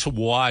fun to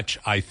watch,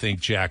 I think,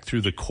 Jack,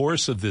 through the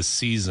course of this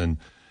season,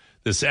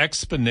 this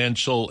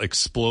exponential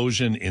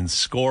explosion in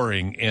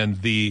scoring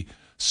and the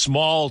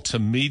small to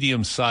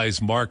medium-sized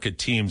market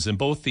teams in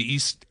both the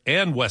East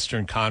and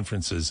Western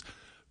conferences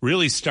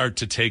really start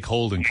to take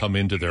hold and come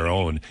into their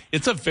own.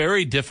 It's a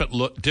very different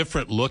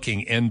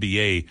looking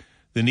NBA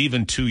than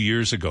even 2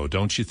 years ago,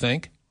 don't you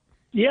think?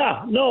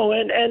 Yeah, no,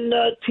 and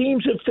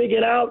teams have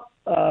figured out,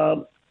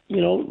 the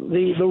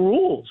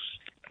rules.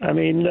 I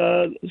mean,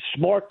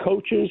 smart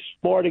coaches,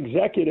 smart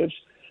executives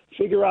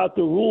figure out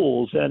the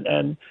rules,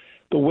 and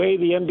the way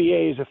the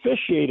NBA is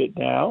officiated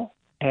now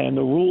and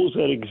the rules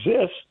that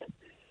exist,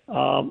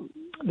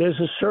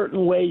 there's a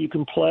certain way you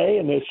can play,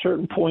 and there's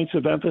certain points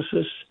of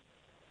emphasis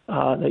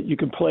that you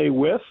can play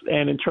with.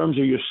 And in terms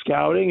of your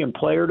scouting and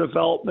player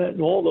development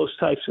and all those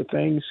types of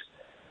things,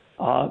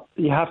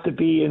 you have to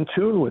be in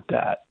tune with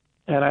that.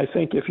 And I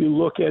think if you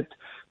look at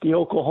the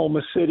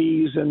Oklahoma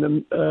Cities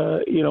and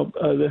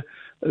the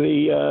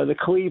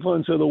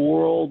Clevelands of the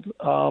world,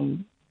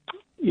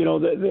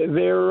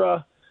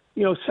 they're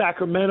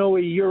Sacramento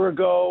a year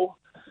ago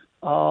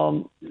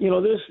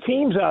There's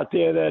teams out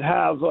there that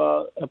have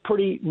a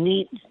pretty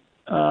neat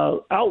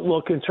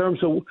outlook in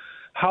terms of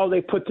how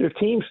they put their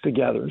teams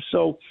together.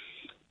 So,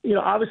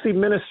 obviously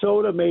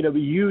Minnesota made a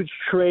huge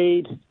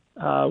trade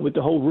with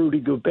the whole Rudy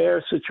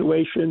Gobert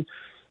situation.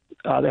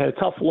 They had a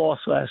tough loss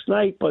last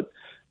night, but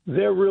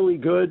they're really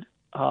good.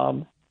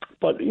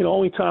 But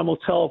only time will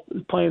tell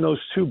playing those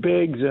two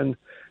bigs and,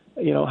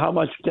 how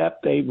much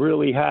depth they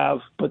really have.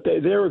 But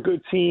they're a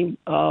good team.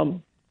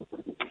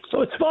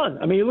 So it's fun.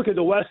 I mean, you look at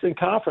the Western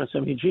Conference. I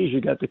mean, geez,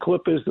 you got the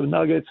Clippers, the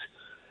Nuggets,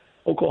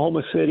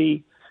 Oklahoma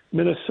City,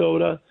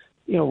 Minnesota.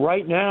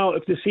 Right now,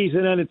 if the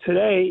season ended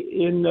today,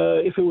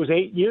 if it was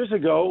 8 years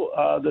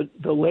ago,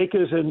 the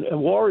Lakers and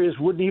Warriors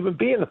wouldn't even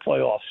be in the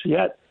playoffs.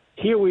 Yet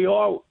here we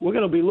are. We're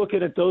going to be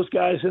looking at those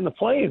guys in the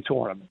play-in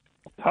tournament.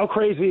 How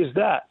crazy is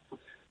that?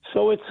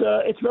 So it's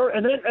very.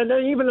 And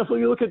then even if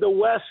you look at the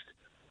West,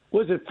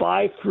 was it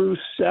 5 through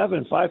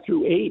 7, 5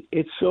 through 8?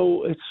 It's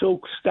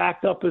so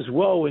stacked up as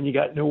well. When you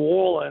got New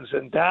Orleans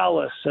and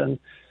Dallas and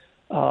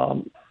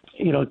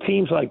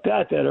teams like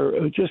that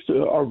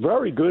are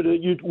very good that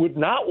you would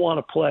not want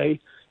to play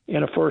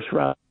in a first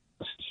round.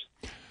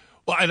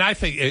 Well, and I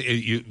think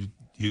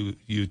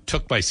you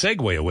took my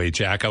segue away,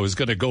 Jack. I was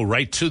going to go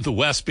right to the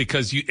West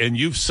because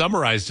you've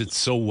summarized it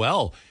so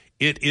well.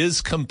 It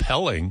is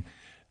compelling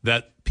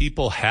that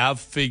people have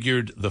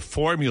figured the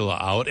formula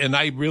out, and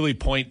I really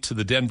point to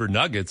the Denver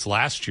Nuggets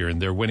last year,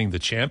 and they're winning the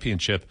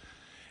championship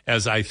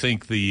as I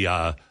think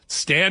the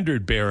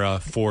standard bearer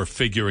for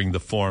figuring the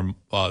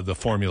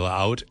formula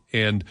out,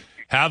 and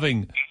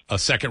having a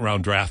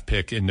second-round draft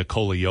pick in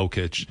Nikola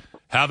Jokic,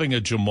 having a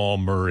Jamal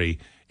Murray,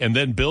 and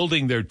then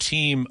building their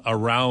team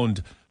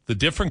around the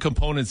different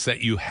components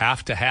that you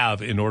have to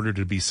have in order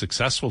to be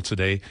successful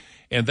today.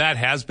 And that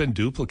has been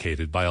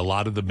duplicated by a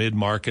lot of the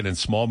mid-market and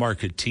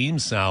small-market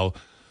teams now.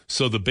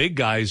 So the big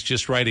guys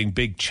just writing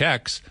big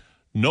checks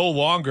no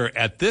longer,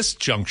 at this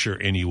juncture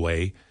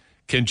anyway,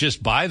 can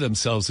just buy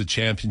themselves a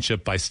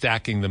championship by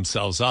stacking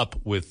themselves up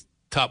with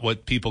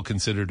what people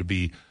consider to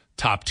be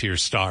top-tier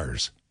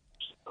stars.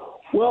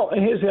 Well,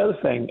 and here's the other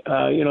thing.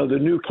 The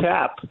new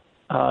cap,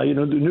 the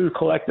new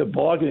collective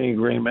bargaining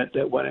agreement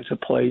that went into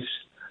place,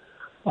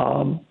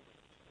 and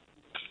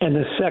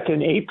the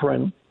second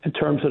apron in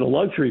terms of the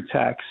luxury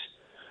tax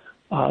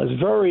is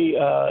very,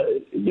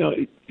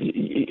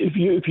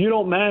 if you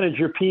don't manage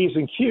your P's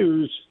and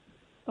Q's,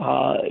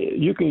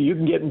 you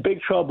can get in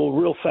big trouble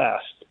real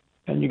fast.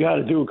 And you got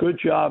to do a good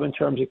job in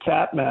terms of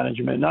cap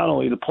management, not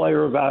only the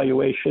player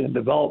evaluation and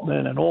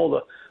development and all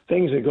the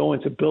things that go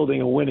into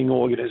building a winning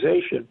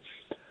organization.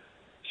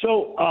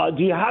 So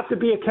do you have to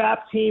be a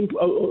cap team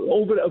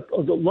over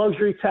the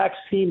luxury tax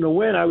team to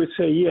win? I would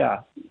say,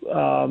 yeah.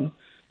 The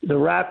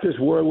Raptors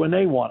were when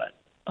they won it.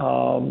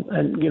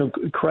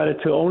 And,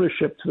 credit to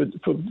ownership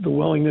for the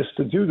willingness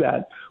to do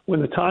that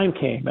when the time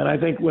came. And I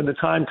think when the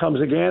time comes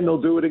again,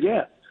 they'll do it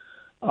again.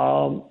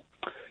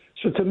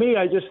 So to me,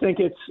 I just think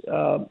it's,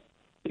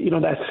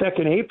 that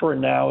second apron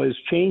now has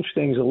changed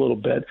things a little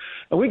bit.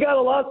 And we got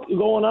a lot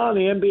going on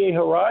in the NBA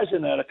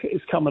horizon that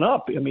is coming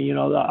up. I mean,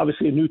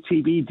 obviously a new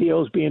TV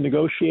deal is being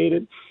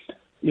negotiated.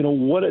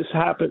 What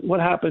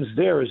happens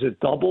there? Is it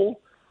double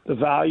the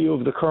value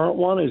of the current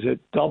one? Is it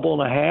double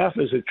and a half?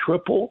 Is it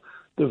triple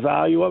the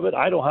value of it?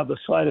 I don't have the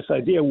slightest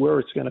idea where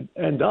it's going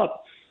to end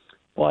up,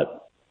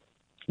 but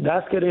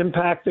that's going to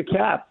impact the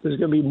cap. There's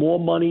going to be more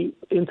money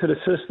into the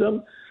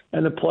system,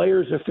 and the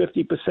players are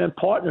 50%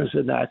 partners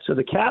in that, so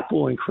the cap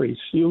will increase.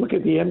 You look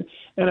at the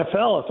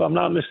NFL, if I'm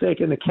not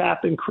mistaken, the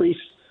cap increased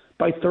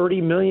by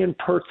 $30 million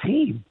per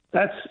team.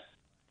 That's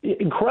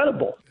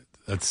incredible.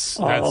 That's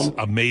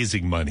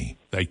amazing money.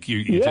 Like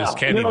you just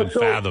can't even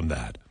fathom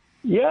that.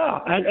 Yeah,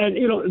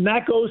 and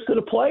that goes to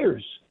the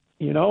players,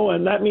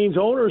 and that means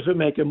owners are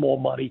making more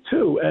money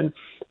too, and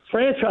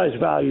franchise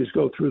values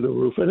go through the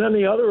roof. And then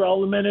the other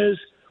element is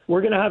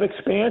we're going to have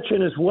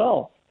expansion as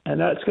well, and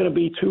that's going to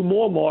be 2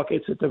 more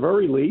markets at the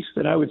very least.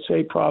 And I would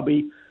say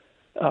probably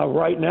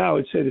right now,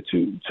 I'd say the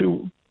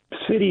two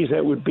cities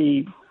that would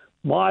be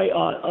my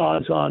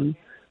odds-on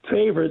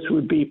favorites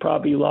would be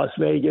probably Las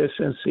Vegas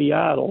and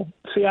Seattle.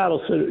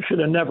 Seattle should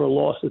have never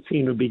lost a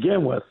team to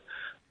begin with.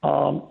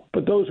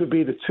 But those would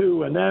be the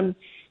two. And then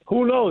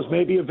who knows,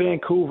 maybe a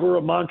Vancouver,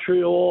 a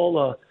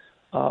Montreal,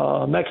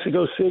 a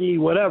Mexico City,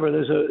 whatever.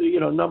 There's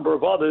a number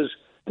of others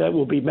that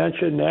will be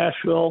mentioned,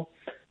 Nashville.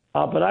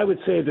 But I would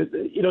say that,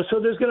 so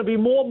there's going to be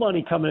more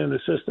money coming in the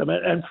system.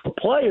 And for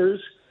players,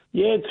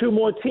 you add 2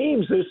 more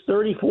teams, there's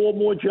 34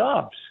 more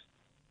jobs.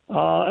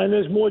 And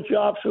there's more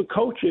jobs for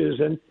coaches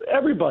and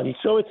everybody.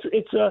 So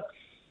it's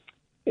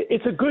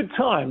a good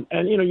time.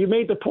 And, you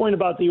made the point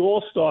about the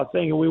All-Star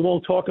thing, and we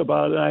won't talk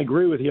about it, and I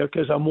agree with you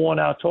because I'm worn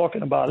out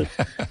talking about it.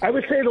 I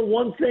would say the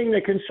one thing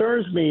that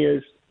concerns me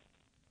is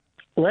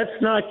let's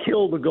not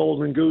kill the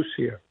golden goose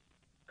here.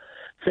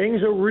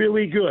 Things are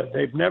really good.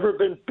 They've never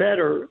been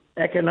better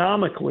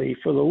economically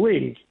for the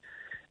league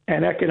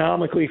and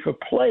economically for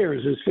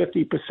players as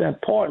 50%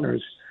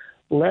 partners.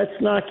 Let's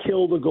not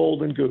kill the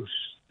golden goose,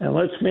 and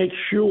let's make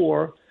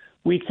sure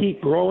we keep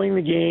growing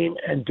the game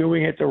and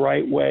doing it the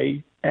right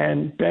way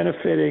and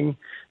benefiting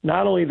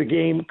not only the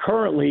game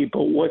currently,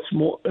 but what's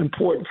more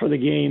important for the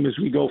game as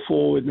we go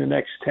forward in the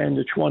next 10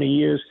 to 20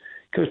 years.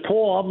 Because,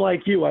 Paul, I'm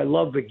like you. I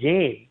love the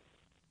game.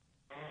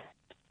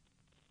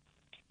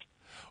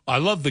 I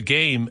love the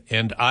game,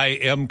 and I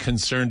am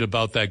concerned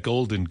about that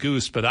golden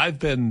goose. But I've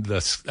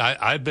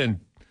been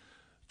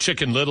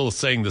Chicken Little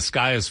saying the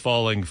sky is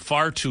falling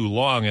far too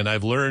long, and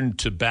I've learned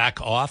to back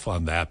off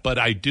on that. But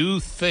I do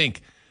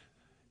think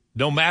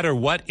no matter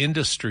what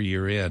industry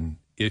you're in,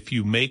 if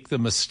you make the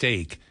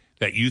mistake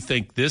that you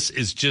think this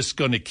is just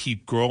going to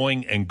keep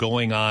growing and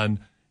going on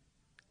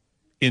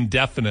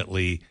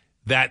indefinitely,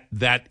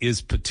 that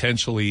is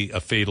potentially a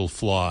fatal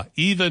flaw,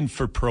 even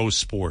for pro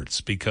sports,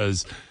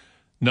 because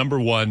number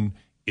one,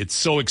 it's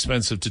so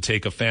expensive to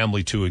take a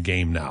family to a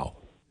game now.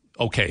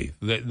 Okay,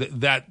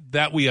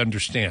 that we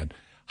understand.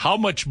 How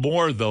much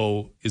more,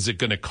 though, is it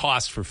going to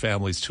cost for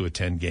families to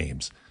attend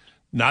games?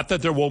 Not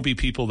that there won't be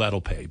people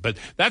that'll pay, but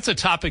that's a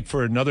topic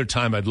for another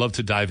time. I'd love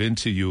to dive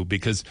with you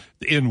because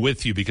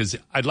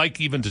I'd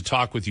like even to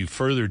talk with you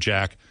further,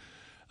 Jack,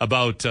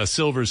 about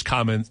Silver's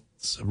comments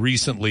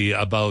recently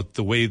about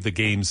the way the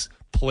game's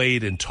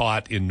played and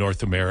taught in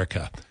North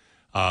America.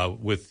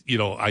 With,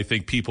 I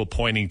think people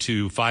pointing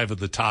to 5 of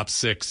the top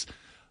 6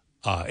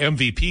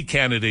 MVP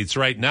candidates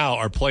right now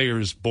are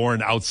players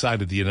born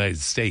outside of the United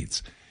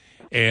States.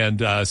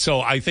 And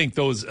so I think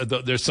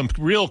there's some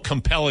real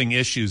compelling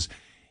issues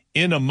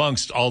in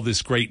amongst all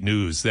this great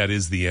news that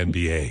is the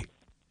NBA.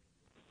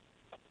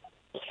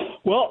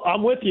 Well,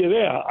 I'm with you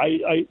there.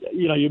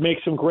 You make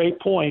some great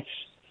points.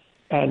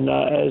 And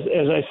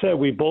as I said,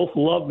 we both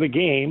love the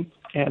game,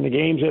 and the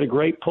game's at a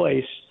great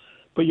place.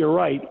 But you're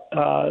right.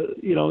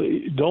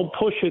 Don't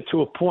push it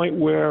to a point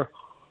where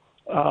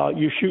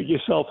you shoot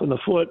yourself in the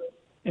foot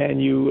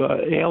and you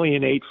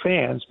alienate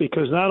fans,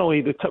 because not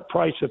only the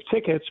price of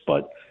tickets,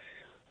 but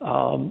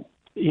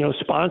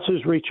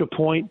sponsors reach a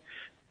point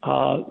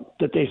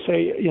that they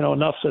say,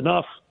 enough's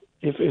enough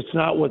if it's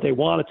not what they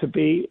want it to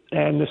be.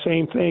 And the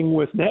same thing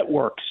with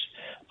networks.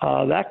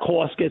 That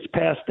cost gets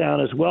passed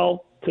down as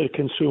well to the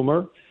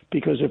consumer,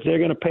 because if they're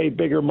going to pay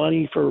bigger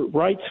money for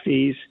rights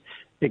fees,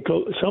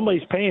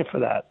 somebody's paying for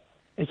that.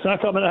 It's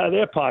not coming out of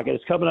their pocket.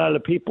 It's coming out of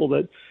the people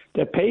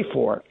that pay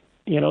for it.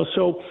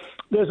 So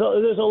there's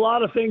a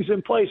lot of things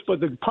in place. But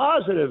the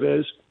positive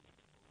is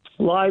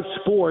live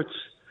sports,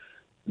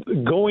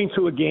 going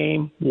to a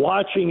game,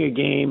 watching a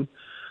game,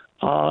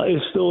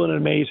 is still an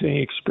amazing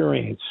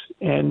experience.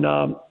 And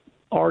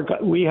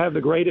we have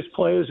the greatest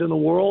players in the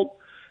world.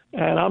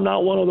 And I'm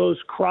not one of those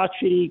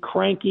crotchety,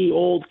 cranky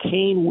old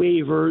cane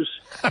wavers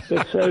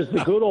that says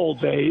the good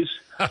old days.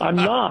 I'm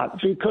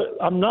not,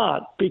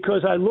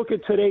 because I look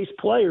at today's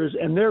players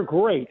and they're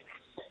great.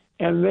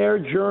 And their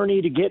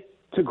journey to get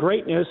to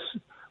greatness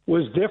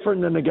was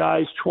different than the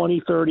guys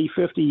 20, 30,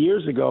 50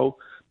 years ago.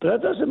 But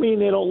that doesn't mean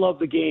they don't love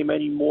the game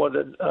any more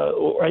than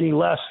or any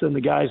less than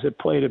the guys that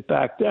played it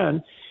back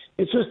then.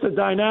 It's just the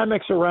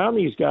dynamics around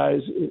these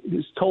guys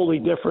is totally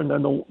different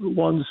than the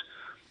ones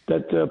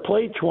that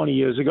played 20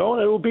 years ago,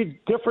 and it will be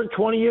different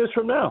 20 years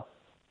from now.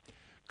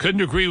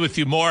 Couldn't agree with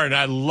you more, and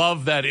I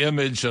love that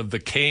image of the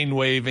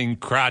cane-waving,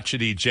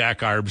 crotchety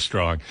Jack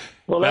Armstrong.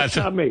 Well, that's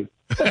not me.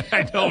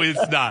 I know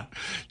it's not.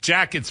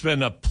 Jack, it's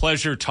been a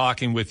pleasure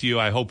talking with you.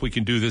 I hope we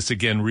can do this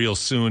again real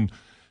soon.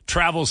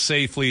 Travel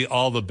safely.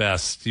 All the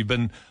best. You've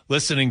been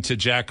listening to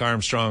Jack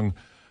Armstrong,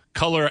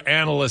 color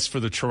analyst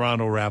for the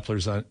Toronto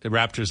Raptors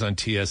on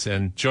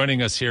TSN,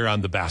 joining us here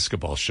on the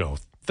Basketball Show.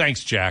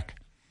 Thanks, Jack.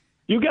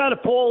 You got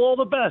it, Paul. All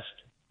the best.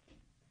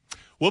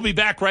 We'll be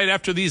back right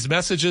after these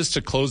messages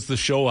to close the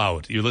show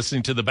out. You're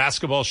listening to the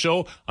Basketball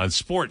Show on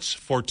Sports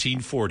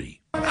 1440.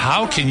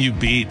 How can you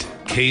beat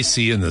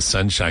KC and the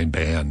Sunshine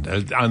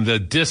Band on the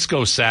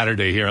Disco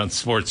Saturday here on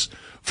Sports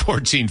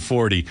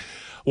 1440?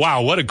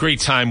 Wow, what a great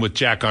time with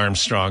Jack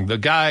Armstrong. The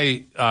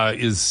guy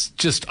is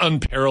just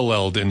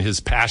unparalleled in his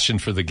passion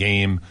for the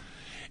game.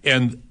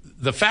 And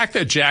the fact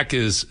that Jack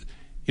has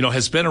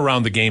been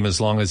around the game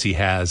as long as he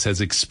has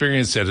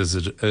experienced it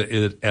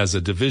as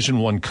a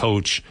Division I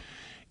coach,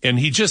 and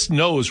he just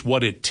knows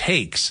what it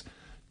takes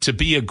to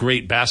be a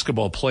great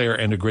basketball player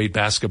and a great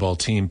basketball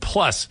team.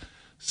 Plus,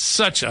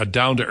 such a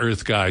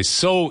down-to-earth guy,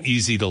 so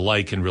easy to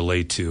like and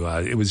relate to.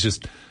 It was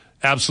just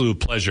absolute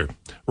pleasure.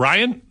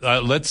 Ryan,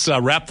 let's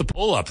wrap the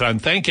poll up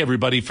and thank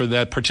everybody for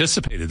that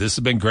participated. This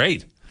has been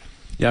great.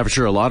 Yeah, for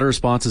sure. A lot of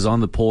responses on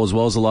the poll, as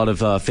well as a lot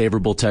of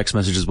favorable text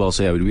messages as well.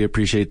 So yeah, we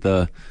appreciate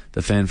the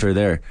fanfare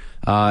there.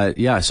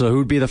 So who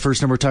would be the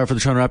first number retired for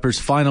the Toronto Raptors?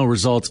 Final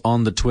results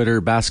on the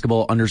Twitter,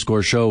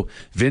 basketball_show.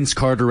 Vince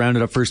Carter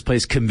rounded up first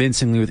place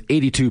convincingly with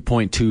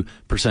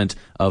 82.2%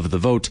 of the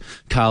vote.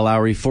 Kyle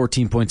Lowry,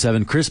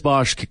 14.7%. Chris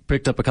Bosh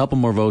picked up a couple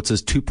more votes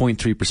as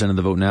 2.3% of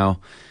the vote now.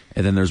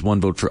 And then there's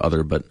one vote for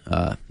other, but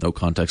no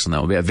context on that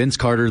one. But yeah, Vince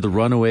Carter, the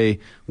runaway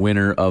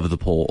winner of the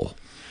poll.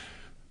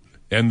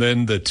 And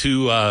then the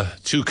two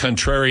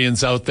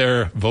contrarians out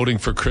there voting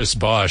for Chris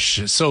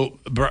Bosh. So,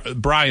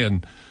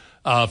 Brian,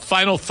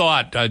 final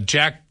thought.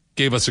 Jack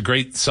gave us a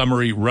great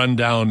summary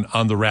rundown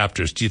on the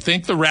Raptors. Do you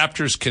think the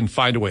Raptors can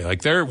find a way?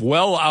 Like, they're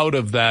well out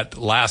of that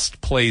last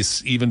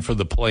place, even for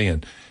the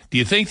play-in. Do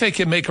you think they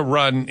can make a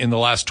run in the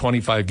last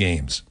 25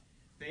 games?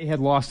 They had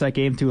lost that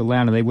game to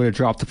Atlanta, they would have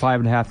dropped to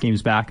 5.5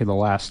 games back in the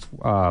last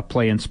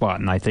play-in spot,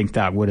 and I think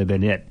that would have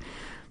been it.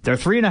 They're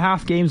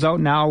 3.5 games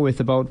out now with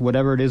about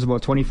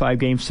 25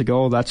 games to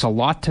go. That's a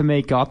lot to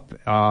make up.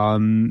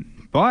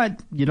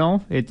 But,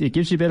 it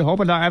gives you a bit of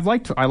hope. And I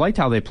liked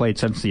how they played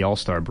since the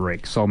All-Star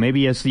break. So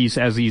maybe as these,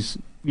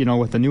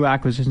 with the new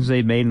acquisitions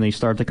they've made and they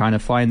start to kind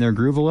of find their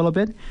groove a little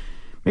bit,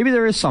 maybe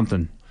there is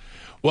something.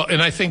 Well,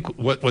 and I think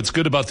what's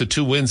good about the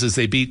 2 wins is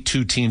they beat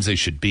 2 teams they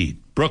should beat.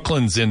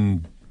 Brooklyn's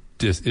in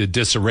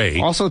disarray.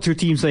 Also 2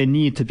 teams they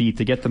need to beat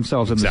to get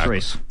themselves in this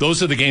race.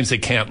 Those are the games they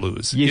can't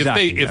lose.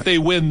 Exactly. If they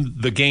win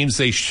the games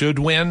they should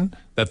win,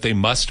 that they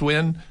must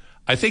win,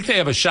 I think they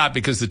have a shot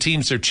because the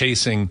teams they're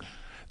chasing,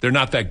 they're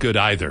not that good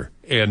either.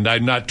 And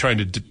I'm not trying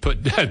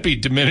to be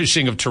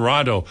diminishing of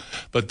Toronto,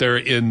 but they're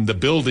in the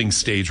building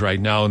stage right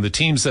now. And the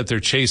teams that they're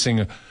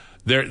chasing,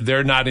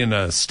 they're not in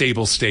a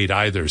stable state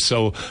either.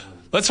 So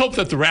let's hope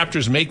that the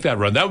Raptors make that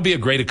run. That would be a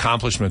great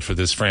accomplishment for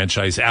this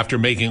franchise after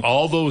making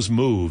all those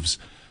moves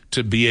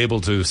to be able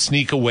to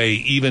sneak away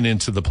even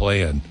into the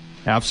play-in.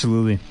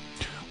 Absolutely.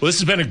 Well, this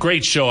has been a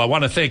great show. I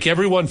want to thank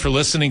everyone for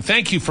listening.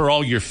 Thank you for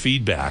all your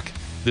feedback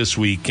this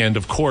week. And,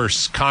 of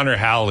course, Connor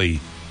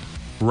Halley,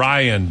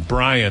 Ryan,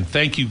 Brian,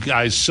 thank you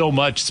guys so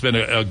much. It's been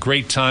a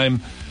great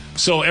time.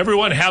 So,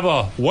 everyone, have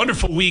a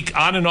wonderful week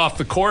on and off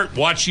the court.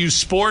 Watch U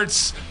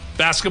Sports,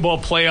 basketball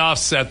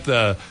playoffs at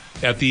the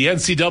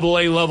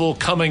NCAA level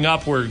coming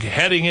up. We're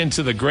heading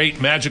into the great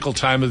magical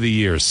time of the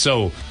year.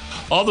 So,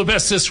 all the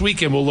best this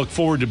week, and we'll look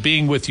forward to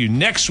being with you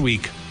next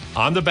week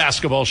on The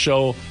Basketball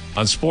Show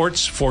on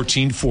Sports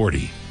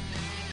 1440.